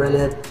ating pong rural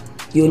health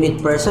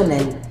unit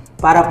personnel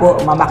para po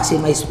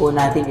ma-maximize po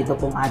natin ito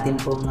pong ating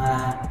pong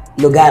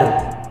lugar.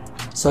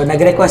 So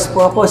nag-request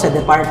po ako sa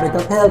Department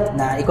of Health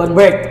na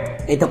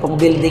i-convert ito pong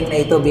building na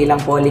ito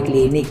bilang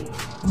polyclinic.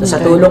 So sa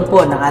tulong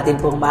po ng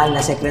ating pong mahal na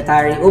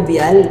Secretary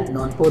Ubial,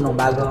 nung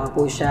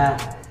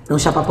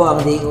siya pa po ang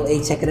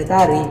DOH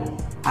Secretary,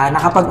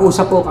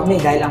 nakapag-usap po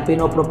kami dahil ang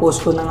pinopropose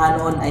ko na nga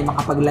noon ay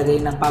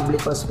makapaglagay ng public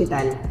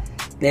hospital.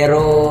 Pero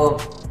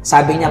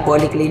sabi niya,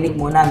 polyclinic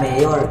muna,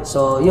 Mayor.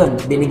 So yun,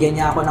 binigyan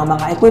niya ako ng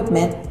mga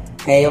equipment.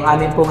 Kaya yung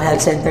aming pong health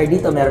center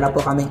dito, meron na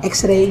po kaming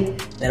x-ray,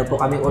 meron po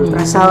kaming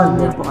ultrasound,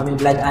 meron po kaming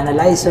blood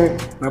analyzer,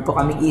 meron po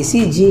kaming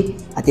ECG,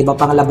 at iba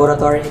pang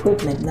laboratory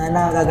equipment na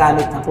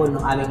nagagamit na po ng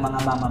aming mga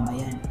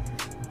mamamayan.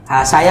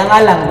 Sayang nga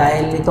lang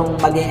dahil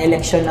itong maging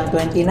election ng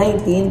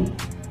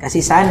 2019, kasi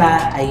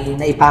sana ay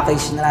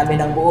naipackage na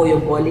namin ng buo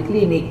yung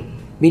polyclinic,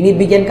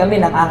 binibigyan kami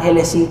ng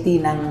Angeles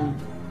City,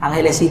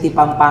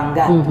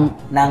 Pampanga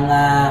ng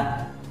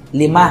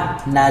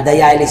 5 na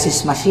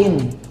dialysis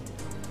machine.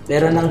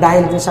 Pero nang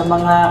dahil dun sa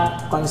mga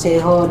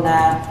konseho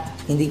na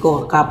hindi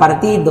ko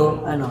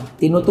kapartido,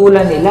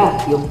 tinutulan nila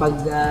yung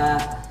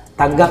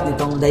pagtanggap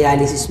nitong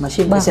dialysis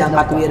machine kasi ang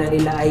katwiran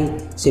nila ay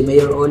si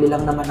Mayor Oli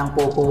lang naman ang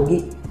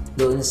popogi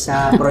doon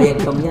sa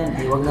proyektong yan,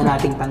 ay huwag na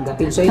nating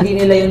tanggapin. So hindi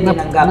nila yun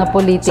tinanggap.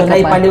 So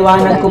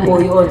naipaliwanag ko po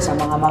yun sa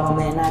mga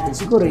mamamayan natin.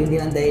 Siguro hindi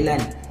ang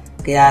dahilan.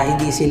 Kaya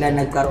hindi sila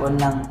nagkaroon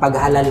ng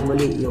paghalal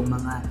muli yung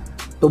mga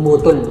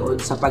tumutol doon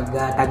sa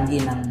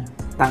pagtanggi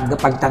ng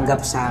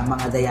pagtanggap sa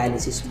mga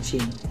dialysis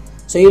machine.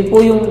 So yun po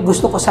yung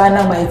gusto ko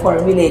sanang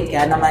ma-formulate.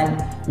 Kaya naman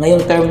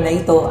ngayong term na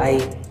ito ay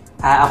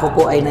ako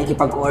po ay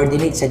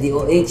nakikipag-coordinate sa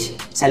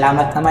DOH.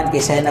 Salamat naman kay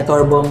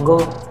Senator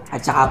Bongo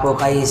at saka po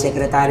kay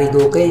Secretary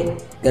Duque.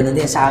 Ganun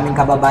din sa aming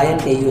kababayan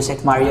kay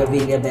Yusek Mario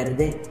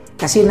Villaverde.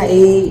 Kasi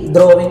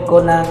na-drawing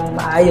ko ng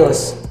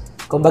maayos.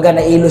 Kumbaga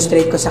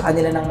na-illustrate ko sa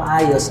kanila ng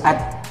maayos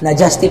at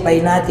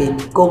na-justify natin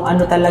kung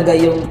ano talaga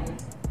yung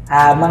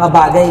mga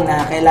bagay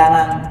na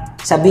kailangan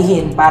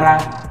sabihin para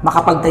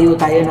makapagtayo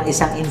tayo ng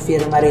isang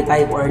infirmary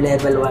type or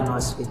level 1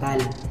 hospital.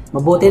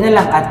 Mabuti na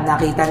lang at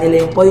nakita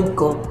nila yung point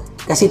ko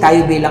kasi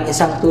tayo bilang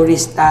isang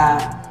tourist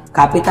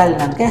capital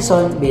ng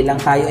Quezon,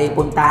 bilang tayo ay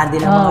puntahan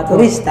din ng mga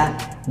turista,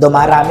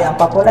 dumarami ang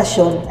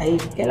populasyon,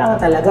 ay kailangan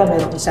talaga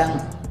mayroong isang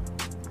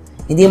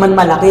hindi man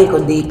malaki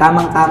kundi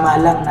tamang-tama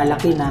lang na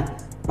laki na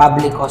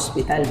public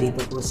hospital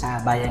dito po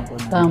sa bayan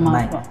ko ng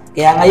Lukban.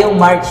 Kaya ngayong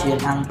March,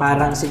 yun ang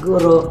parang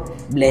siguro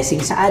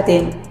blessing sa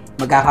atin.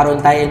 Magkakaroon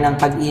tayo ng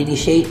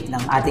pag-initiate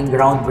ng ating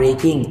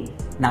groundbreaking,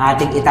 ng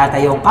ating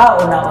itatayong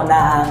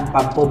kauna-unahang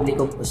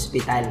pampublikong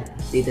ospital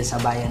dito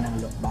sa bayan ng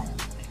Lukban.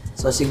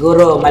 So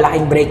siguro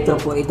malaking breakthrough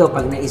po ito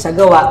pag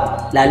naisagawa,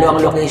 lalo ang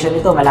location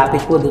nito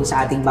malapit po dun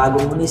sa ating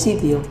bagong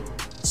munisipyo.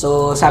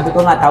 So sabi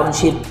ko nga,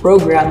 township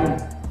program,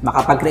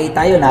 makapag-create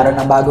tayo,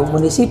 naroon ang bagong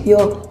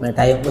munisipyo, meron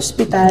tayong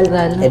ospital,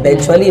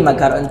 eventually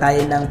magkaroon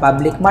tayo ng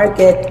public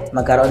market,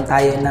 magkaroon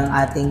tayo ng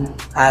ating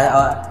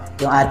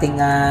yung ating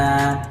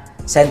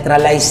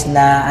centralized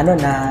na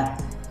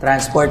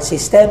transport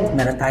system,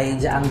 meron tayo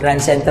diyan ang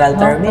Grand Central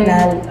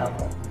Terminal.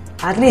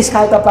 At least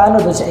kahit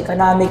paano doon sa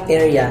economic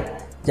area,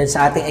 diyan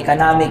sa ating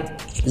economic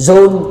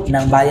zone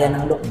ng bayan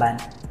ng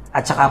Lukban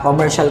at saka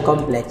commercial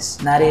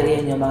complex,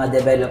 naririyan yung mga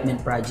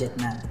development project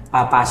na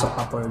papasok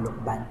pa for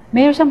Lukban.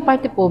 Mayor, saan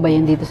party po ba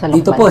yun dito sa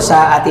Lukban? Dito po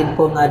sa atin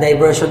pong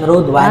Diversion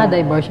Road 1,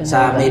 Diversion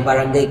sa Road. may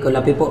barangay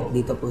Kulapi po,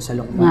 dito po sa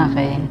Lukban.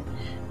 Okay.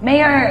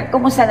 Mayor,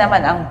 kumusta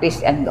naman ang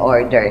peace and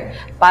order?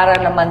 Para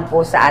naman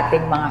po sa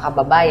ating mga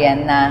kababayan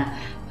na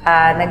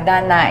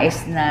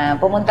nagdanais na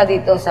pumunta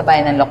dito sa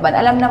bayan ng Lukban.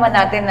 Alam naman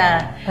natin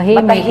na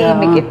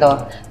matahimik ito.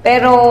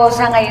 Pero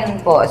sa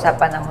ngayon po, sa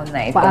panahon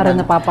na ito,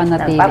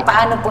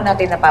 paano po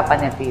natin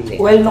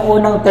napapanatili? Well, noong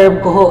unang term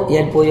ko ho,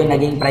 yan po yung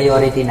naging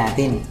priority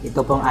natin.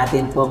 Ito pong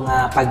atin pong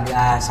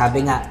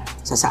sabi nga,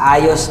 sa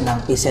ayos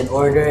ng peace and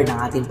order ng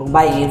ating pong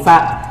bayan. In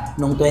fact,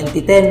 noong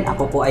 2010,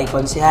 ako po ay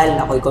konsehal,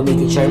 ako ay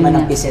committee chairman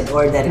ng peace and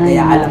order.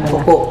 Kaya alam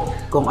ko po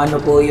kung ano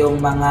po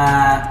yung mga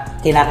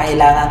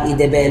kinakailangang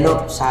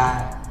i-develop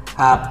sa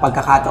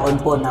pagkakataon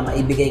po na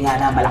maibigay nga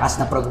na malakas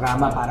na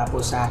programa para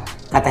po sa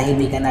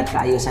katahimikan at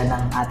kaayusan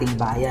ng ating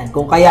bayan.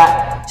 Kung kaya,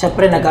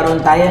 syempre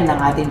nagkaroon tayo ng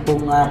ating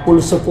pong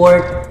full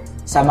support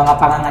sa mga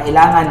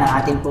pangangailangan ng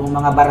ating pong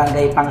mga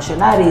barangay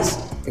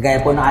functionaries, kagaya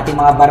po ng ating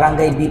mga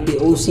barangay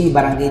BPOC,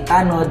 barangay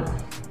Tanod,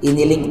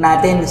 inilink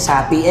natin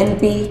sa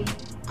PNP,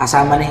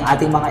 kasama na yung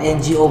ating mga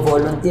NGO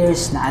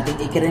volunteers na ating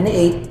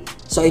i-create.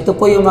 So ito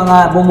po yung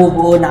mga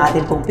bumubuo ng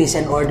ating pong Peace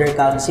and Order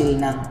Council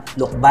ng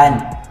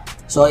Lukban.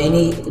 So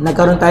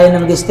nagkaroon tayo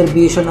ng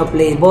distribution of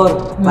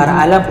labor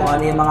para alam kung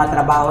ano yung mga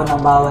trabaho ng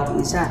bawat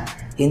isa.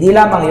 Hindi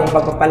lamang yung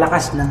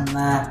pagpapalakas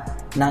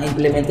ng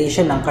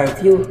implementation ng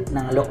curfew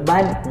ng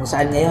Lukban, kung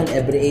saan ngayon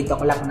every 8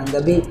 o'clock ng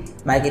gabi,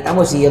 makikita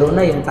mo zero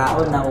na yung tao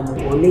na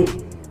umuuli.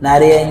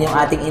 Nariyan yung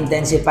ating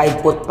intensified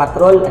foot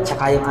patrol at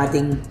saka yung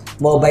ating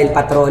mobile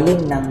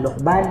patrolling ng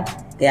Lukban.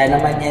 Kaya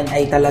naman yan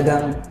ay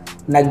talagang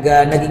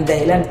naging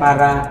dahilan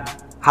para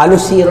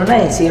halos zero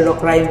na zero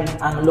crime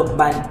ang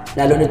Lukban.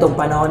 Lalo nitong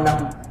panahon ng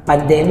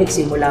pandemic,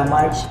 simula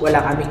March, wala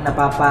kaming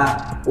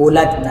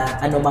napapaulat na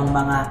anumang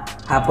mga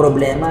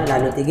problema,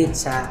 lalo tigit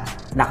sa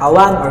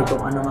nakawang or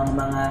kung anumang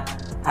mga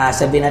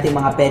sabihin natin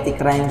mga petty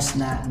crimes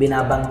na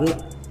binabanggit.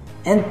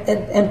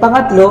 And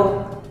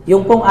pangatlo,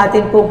 yung pong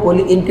atin pong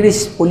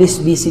increased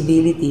police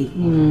visibility.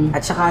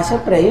 At saka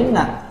syempre, yun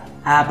nga,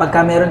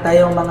 pagka meron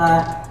tayong mga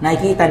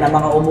nakikita na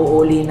mga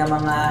umuuli na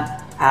mga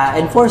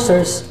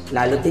enforcers,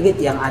 lalo tigit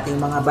yung ating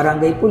mga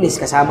barangay police,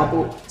 kasama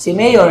po si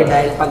Mayor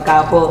dahil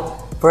pagka po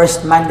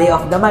first Monday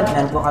of the month,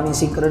 meron po kaming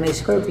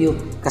synchronized curfew,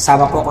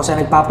 kasama po ako sa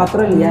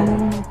nagpapatrolya,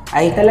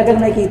 ay talagang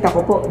nakikita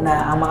ko po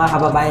na ang mga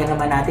kababayan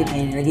naman natin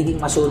ay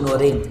nagiging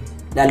masunurin,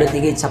 lalo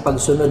tigit sa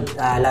pagsunod,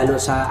 lalo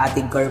sa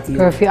ating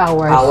curfew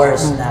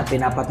hours na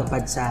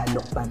pinapatupad sa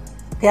Lukban.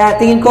 Kaya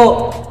tingin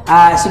ko,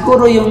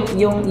 siguro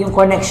yung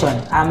connection,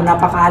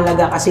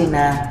 napakahalaga kasi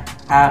na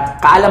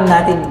kaalam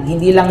natin,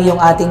 hindi lang yung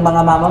ating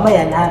mga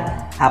mamamayan,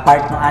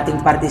 part ng ating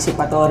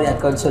participatory at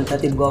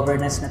consultative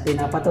governance na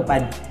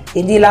pinapatupad,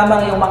 hindi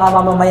lamang yung mga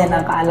mamamayan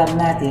ang kaalam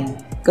natin,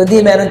 kundi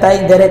meron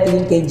tayong direct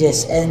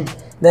linkages and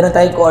meron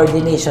tayong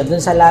coordination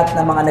dun sa lahat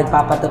ng mga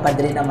nagpapatupad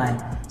rin naman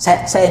sa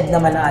end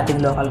naman ng ating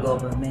local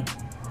government.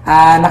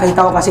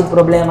 Nakita ko kasing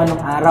problema nung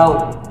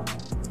araw,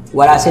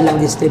 wala silang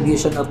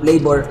distribution of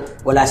labor,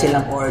 wala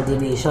silang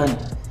coordination.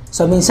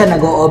 So minsan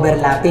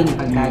nag-o-overlapping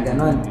pagka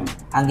ganun.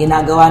 Ang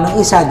ginagawa ng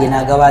isa,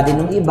 ginagawa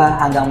din ng iba,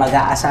 hanggang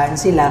mag-aasahan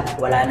sila,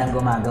 wala nang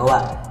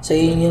gumagawa. So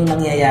yun yung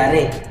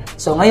nangyayari.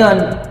 So ngayon,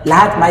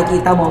 lahat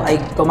makikita mo ay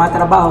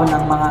tumatrabaho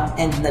ng mga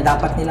end na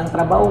dapat nilang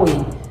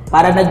trabahuin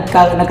para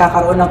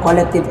nagkakaroon ng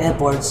collective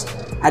efforts.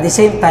 At the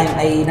same time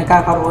ay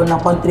nagkakaroon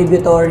ng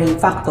contributory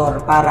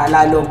factor para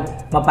lalong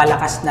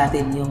mapalakas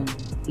natin yung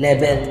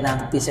level ng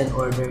peace and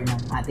order ng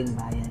ating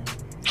bayan.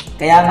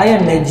 Kaya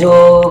ngayon, medyo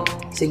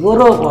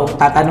siguro kung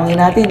tatanungin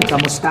natin,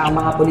 kamusta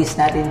ang mga pulis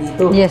natin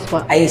dito? Yes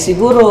po. Ay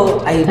siguro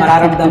ay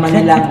mararamdaman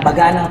nilang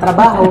bagaan ang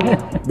trabaho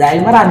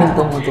dahil maraming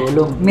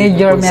tumutulong.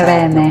 Major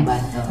Merene.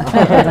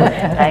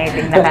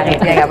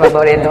 Nakangiti nga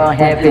paborito mong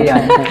happy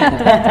yun.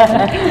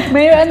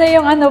 May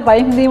yung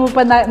hindi mo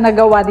pa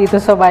nagawa dito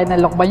sa bayan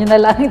ng Lukban, yun na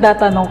lang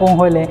itatanong kong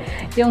huli.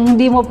 Yung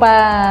hindi mo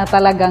pa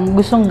talagang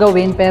gustong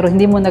gawin pero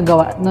hindi mo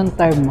nagawa noong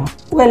term mo.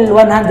 Well,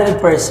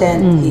 100%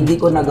 hindi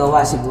ko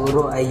nagawa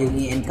siguro ay yung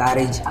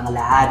i-encourage ang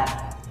lahat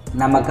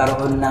na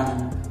magkaroon ng...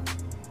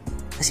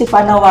 Kasi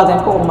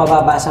panawagan ko, kung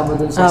mababasa mo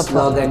dun sa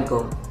slogan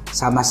ko,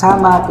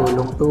 sama-sama,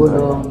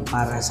 tulong-tulong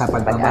para sa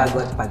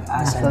pagbabago at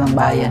pag-asa ng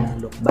bayan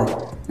ng Lukban.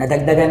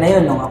 Nadagdagan na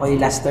yun nung ako yung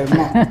last term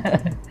na.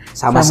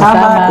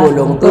 Sama-sama,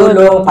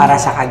 tulong-tulong para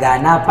sa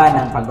kaganapan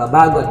ng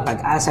pagbabago at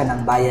pag-asa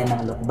ng bayan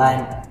ng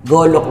Lukban.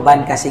 Go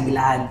Lukban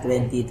Kasiglahan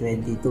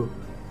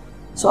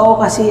 2022. So ako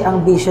kasi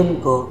ang vision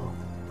ko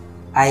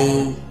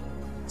ay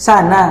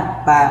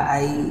sana pa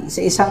ay sa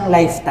isang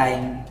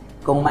lifetime,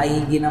 kung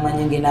maigi naman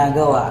yung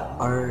ginagawa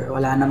or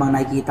wala namang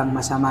nakikitang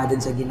masama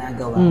dun sa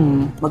ginagawa,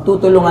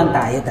 magtutulungan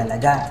tayo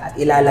talaga at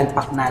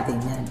ilalagpak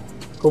natin yan.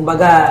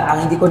 Kumbaga,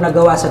 ang hindi ko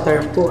nagawa sa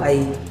term ko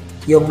ay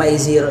yung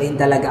mai-zero in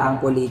talaga ang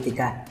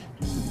politika.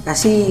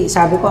 Kasi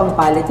sabi ko, ang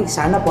politics,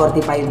 sana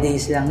 45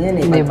 days lang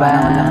yan eh. Diba?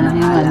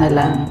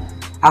 Lang.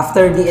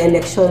 After the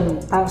election,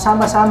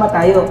 sama-sama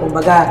tayo.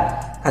 Kumbaga,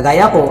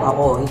 kagaya ko,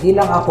 hindi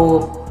lang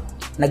ako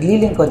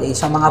naglilingkod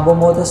sa mga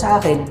bumoto sa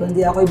akin,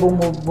 kundi ako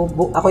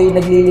yung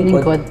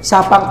naglilingkod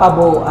sa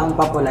pangkabuoang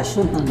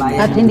populasyon ng bayan.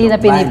 At hindi na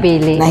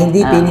pinipili. Na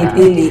hindi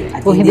pinipili at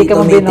kung hindi ka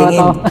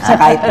tumitingin sa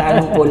kahit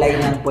anong kulay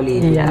ng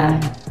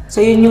politika. So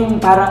yun yung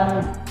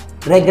parang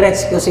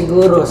regrets ko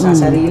siguro sa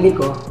sarili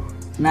ko,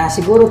 na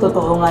siguro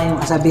totoo nga yung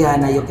kasabihan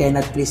na you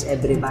cannot please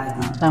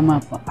everybody. Tama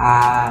po.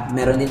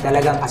 Meron din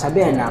talagang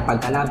kasabihan na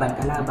pagkalaban.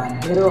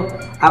 Pero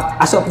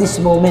as of this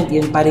moment,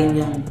 yun pa rin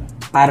yung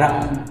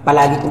parang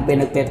palagi kong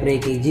pinagpe-pray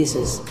kay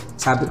Jesus.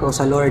 Sabi ko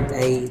sa Lord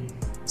ay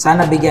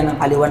sana bigyan ng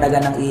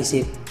kaliwanagan ng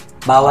isip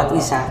bawat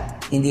isa,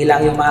 hindi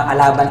lang yung mga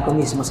kalaban ko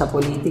mismo sa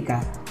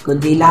politika,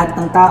 kundi lahat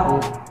ng tao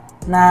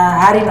na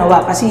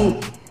harinawa. Kasi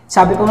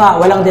sabi ko nga,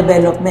 walang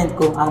development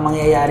kung ang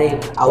mangyayari,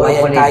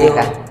 awayan tayo,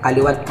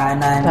 kaliwat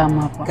kanan.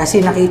 Tama po.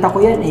 Kasi nakita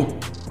ko yan eh.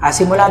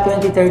 Simula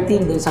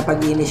 2013, dun sa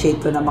pag-initiate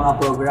ko ng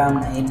mga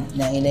program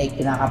na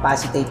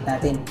kinakapacitate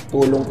natin,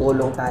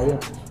 tulong-tulong tayo.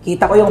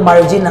 Kita ko yung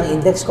margin ng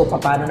index ko,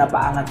 paano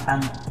napaangat ang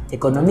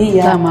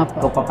ekonomiya,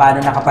 o paano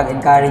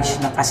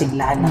nakapag-encourage ng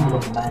kasiglahan ng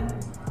Lukban.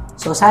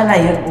 So sana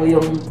yun po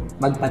yung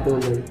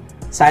magpatuloy.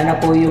 Sana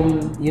po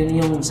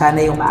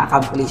sana yung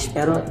ma-accomplish.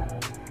 Pero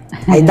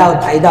I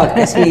doubt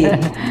kasi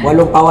 8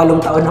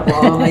 taon na po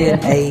ako ngayon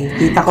ay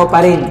kita ko pa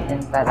rin.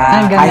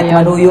 Kahit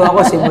manuyo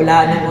ako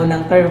simula nung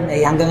unang term, ay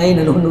hanggang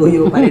ngayon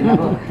nanunuyo pa rin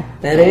ako.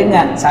 Pero yun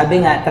nga,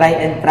 sabi nga, try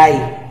and try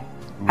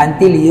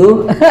until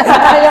you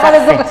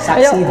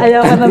succeed.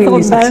 Ayaw ka na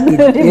sukundan.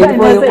 Yun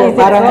po,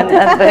 parang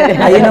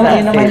ayun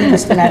naman yung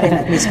gusto natin,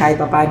 at least kahit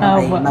pa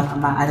paano ay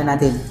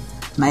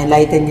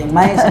ma-enlighten yung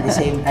minds, at the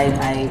same time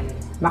ay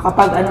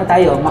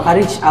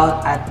maka-reach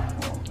out at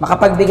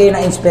makapagbigay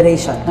ng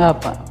inspiration.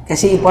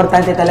 Kasi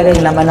importante talaga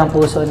yung laman ng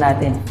puso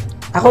natin.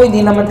 Ako,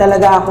 hindi naman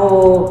talaga ako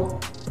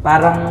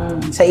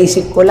parang sa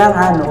isip ko lang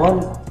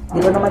noon. Hindi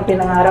ko naman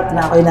pinangarap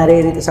na ako'y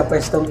naririto sa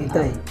pwestong ito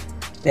eh.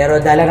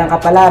 Pero dala ng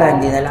kapalaran,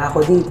 dinala ako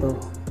dito.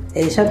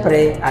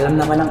 Siyempre, alam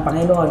naman ng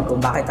Panginoon kung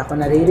bakit ako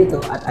naririto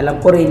at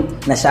alam ko rin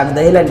na siya ang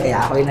dahilan kaya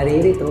ako'y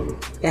naririto.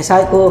 Kaya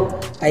sabi ko,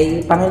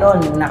 ay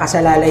Panginoon,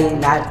 nakasalalay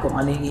lahat kung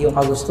ano yung iyong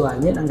kagustuhan.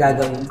 Yun ang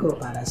gagawin ko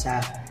para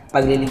sa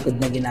paglilingkod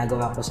na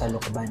ginagawa ko sa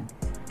Lukban.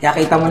 Kaya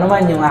kita mo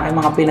naman yung aking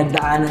mga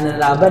pinagdaanan na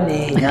laban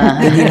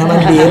hindi naman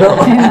biro.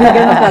 Hindi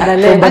ganun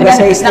kadali. Kumbaga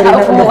sa history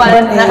ng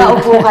lukban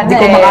Nakaupo ka na hindi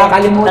ko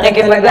makakalimutan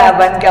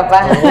nakikipaglaban ka pa.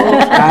 Oo,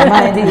 tama,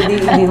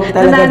 hindi ho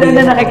talaga Doon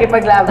na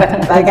nakikipaglaban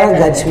pa. Talaga,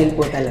 God's will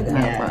po talaga.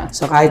 Yeah.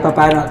 So kahit pa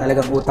paano,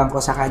 talagang utang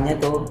ko sa kanya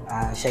to,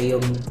 siya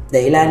yung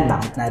dahilan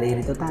bakit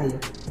naririto tayo.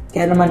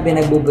 Kaya naman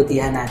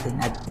pinagbubutihan natin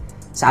at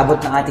sa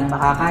abot ng ating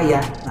makakaya,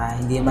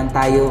 hindi man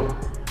tayo,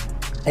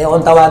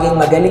 ayokong tawaging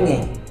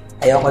magaling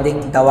ayoko ding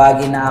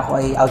tawagin na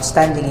ako ay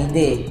outstanding,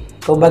 hindi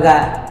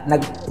Kumbaga,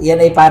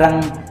 yan ay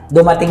parang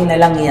dumating na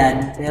lang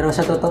yan, pero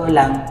sa totoo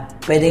lang,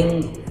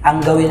 pwedeng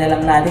ang gawin na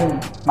lang natin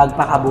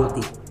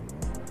magpakabuti.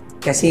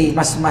 Kasi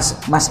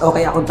mas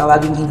okay akong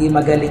tawaging hindi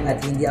magaling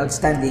at hindi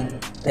outstanding,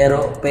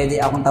 pero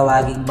pwede akong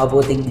tawaging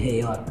mabuting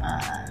mayor.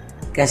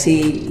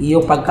 Kasi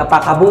yung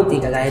pagkapakabuti,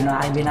 kagaya ng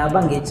aking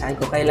binabanggit,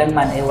 sabi ko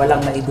kailanman ay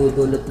walang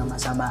maidudulot na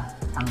masama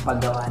ang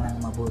paggawa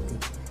ng mabuti.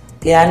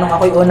 Kaya nung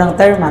ako'y unang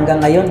term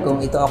hanggang ngayon, kung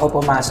ito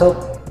ako pumasok,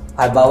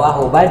 halimbawa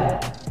hubad,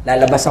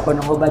 lalabas ako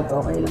ng hubad,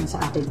 okay lang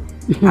sa akin.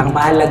 Ang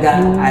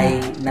mahalaga ay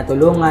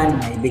natulungan,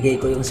 ay bigay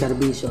ko yung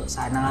serbisyo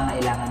sa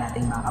nangangailangan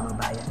nating mga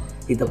kababayan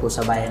dito po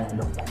sa bayan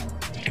ng Lokban.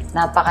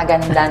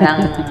 Napakaganda ng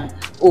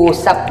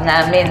usap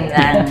namin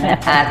ng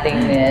ating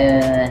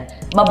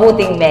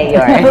mabuting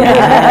mayor.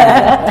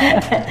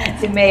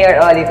 Si Mayor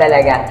Oli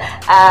talaga.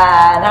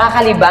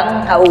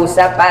 Nakakalibang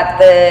kausap at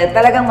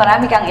talagang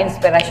marami kang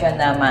inspirasyon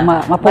na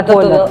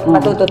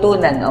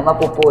matututunan o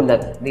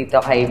mapupulot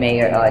dito kay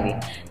Mayor Oli.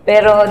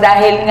 Pero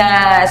dahil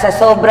nga sa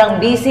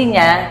sobrang busy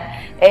niya,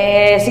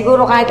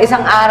 siguro kahit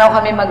isang araw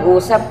kami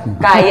mag-usap,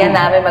 kaya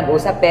namin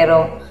mag-usap,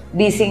 pero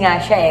busy nga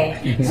siya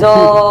So,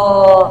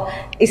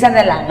 isa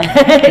na lang.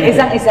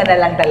 Isang-isa na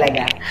lang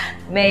talaga.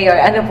 Mayor,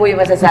 ano po yung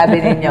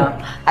masasabi ninyo?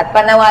 At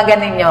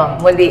panawagan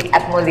ninyo, muli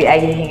at muli ay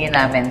hihingi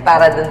namin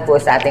para dun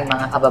po sa ating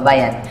mga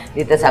kababayan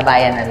dito sa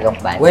bayan ng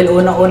Lokban. Well,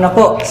 unang-una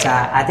po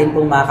sa ating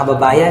pong mga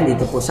kababayan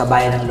dito po sa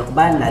bayan ng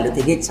Lokban, lalo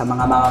tigit sa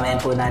mga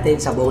mamamayan po natin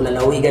sa buong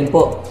lalawigan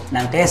po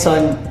ng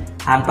Quezon,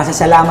 ang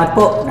pasasalamat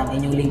po ng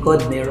inyong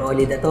lingkod, Mayor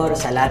Oli Dator,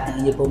 sa lahat ng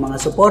inyong pong mga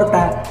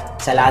suporta,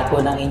 sa lahat po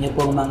ng inyong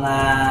pong mga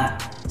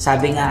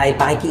sabi nga ay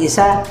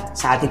pakikiisa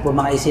sa ating po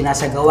mga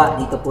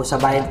isinasagawa dito po sa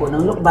bayan po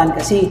ng Lokban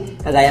kasi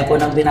kagaya po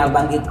ng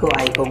binabanggit ko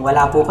ay kung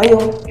wala po kayo,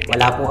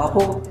 wala po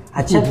ako.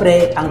 At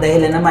syempre, ang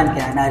dahilan naman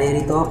kaya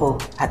naririto ako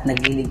at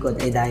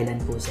naglilingkod ay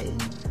dahilan po sa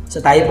inyo. So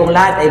tayo pong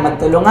lahat ay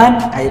magtulungan,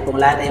 tayo pong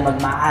lahat ay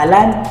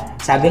magmahalan.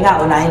 Sabi nga,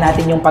 unahin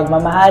natin yung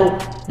pagmamahal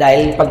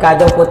dahil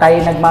pagka daw po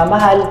tayo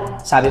nagmamahal,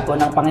 sabi po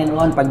ng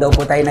Panginoon, pag daw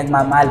po tayo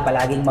nagmamahal,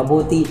 palaging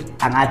mabuti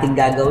ang ating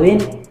gagawin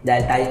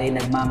dahil tayo ay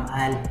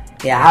nagmamahal.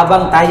 Kaya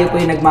habang tayo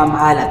po ay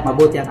nagmamahal at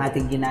mabuti ang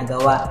ating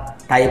ginagawa,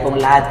 tayo pong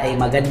lahat ay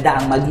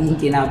maganda ang magiging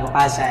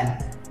kinabukasan.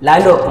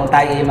 Lalo kung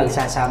tayo ay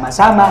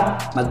magsasama-sama,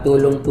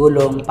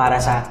 magtulong-tulong para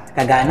sa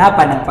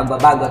kaganapan ng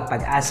pagbabago at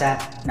pag-asa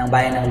ng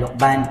bayan ng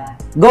Lokban.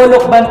 Go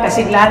Lokban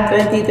Kasiglahan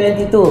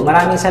 2022!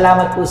 Maraming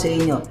salamat po sa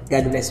inyo.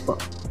 God bless po.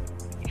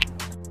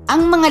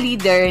 Ang mga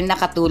leader na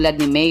katulad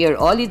ni Mayor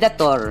Oli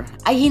Dator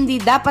ay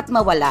hindi dapat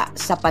mawala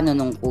sa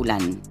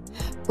panunungkulan.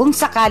 Kung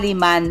sakali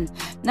man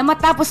na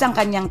matapos ang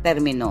kanyang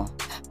termino,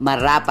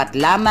 marapat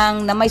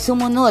lamang na may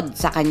sumunod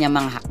sa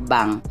kanyang mga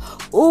hakbang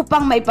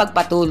upang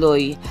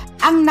maipagpatuloy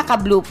ang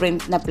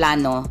naka-blueprint na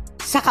plano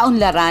sa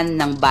kaunlaran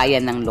ng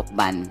bayan ng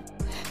Lokban.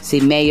 Si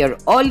Mayor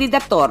Oli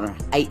Dator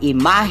ay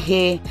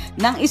imahe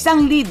ng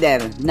isang leader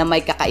na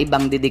may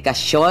kakaibang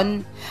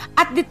dedikasyon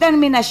at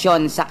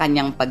determinasyon sa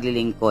kanyang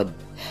paglilingkod.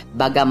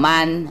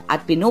 Bagaman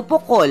at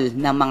pinupukol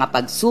ng mga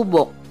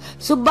pagsubok,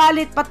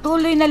 subalit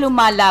patuloy na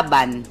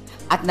lumalaban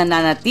at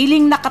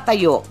nananatiling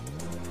nakatayo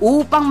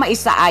upang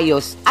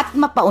maisaayos at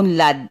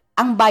mapaunlad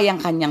ang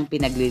bayang kanyang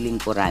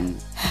pinaglilingkuran.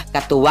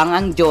 Katuwang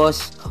ang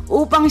Diyos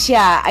upang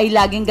siya ay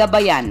laging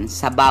gabayan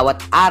sa bawat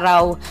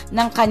araw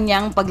ng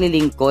kanyang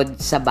paglilingkod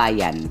sa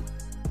bayan.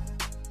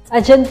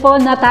 At dyan po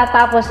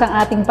natatapos ang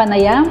ating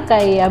panayam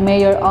kay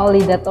Mayor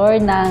Oli Dator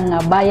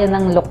ng bayan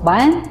ng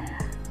Lokban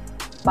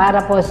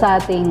para po sa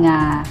ating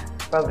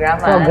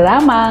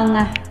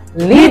programang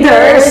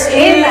Leaders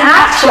in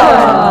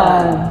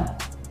Action!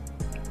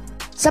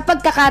 Sa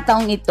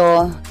pagkakataong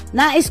ito,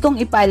 nais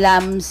kong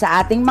ipaalam sa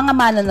ating mga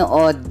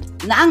manonood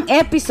na ang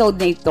episode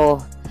na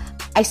ito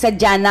ay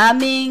sadya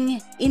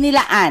naming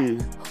inilaan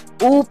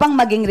upang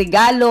maging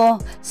regalo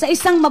sa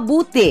isang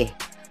mabuti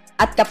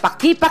at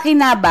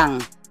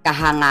kapaki-pakinabang,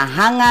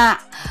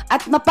 kahanga-hanga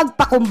at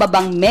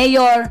mapagpakumbabang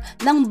mayor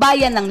ng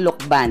bayan ng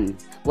Lokban.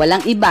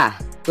 Walang iba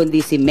kundi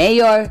si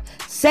Mayor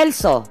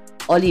Celso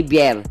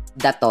Olivier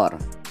Dator.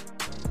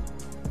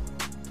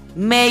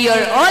 Mayor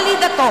Oli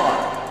Dator,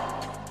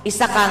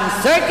 isa kang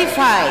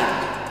certified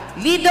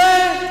leader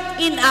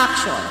in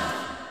action.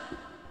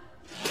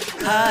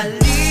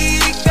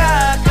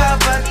 Halika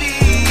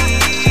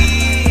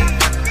kapatid,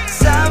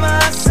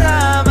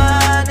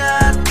 sama-sama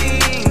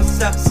nating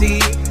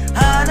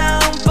saksihan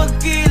ang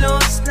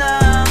pagkilos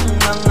ng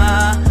mga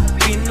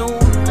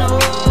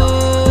pinuno.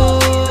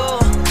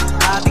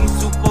 Ating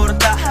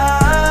suportahan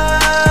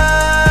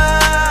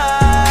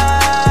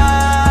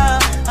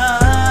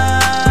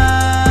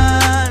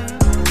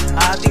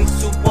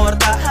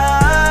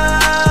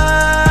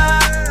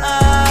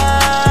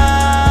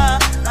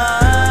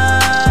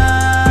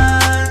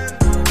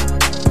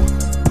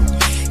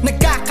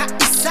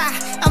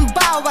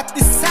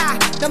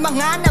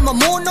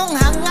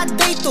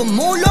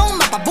tumulong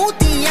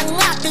mapabuti ang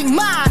ating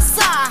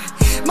masa.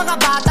 Mga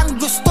batang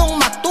gustong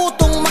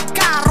matutong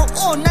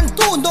magkaroon ng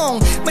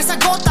tunong, may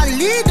sagot ang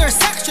leader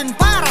section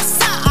para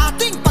sa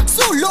ating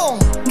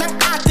pagsulong ng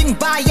ating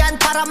bayan,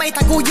 para may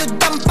taguyod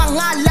ang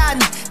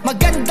pangalan.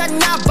 Maganda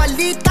na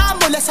balita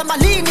mula sa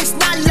malinis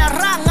na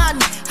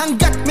larangan.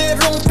 Hanggat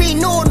merong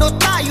pinuno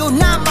tayo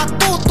na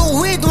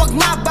matutuwid, huwag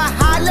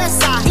mabahala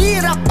sa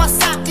hirap,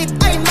 pasakit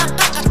ay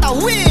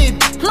makakatawid.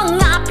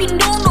 Mga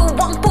pinuno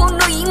ang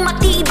puno'y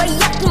matibay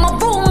at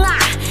mabunga,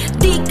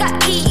 di ka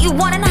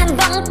iiwanan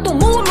hanggang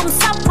tumulong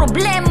sa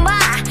problema.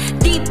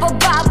 Di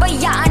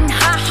pababayaan,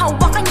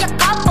 hahawakan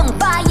yakap ang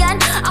bayan.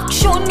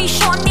 Aksyon,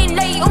 misyon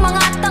nila'y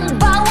umangat ang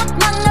bawat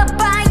mga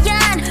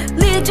bayan.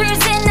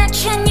 Leaders in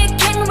action,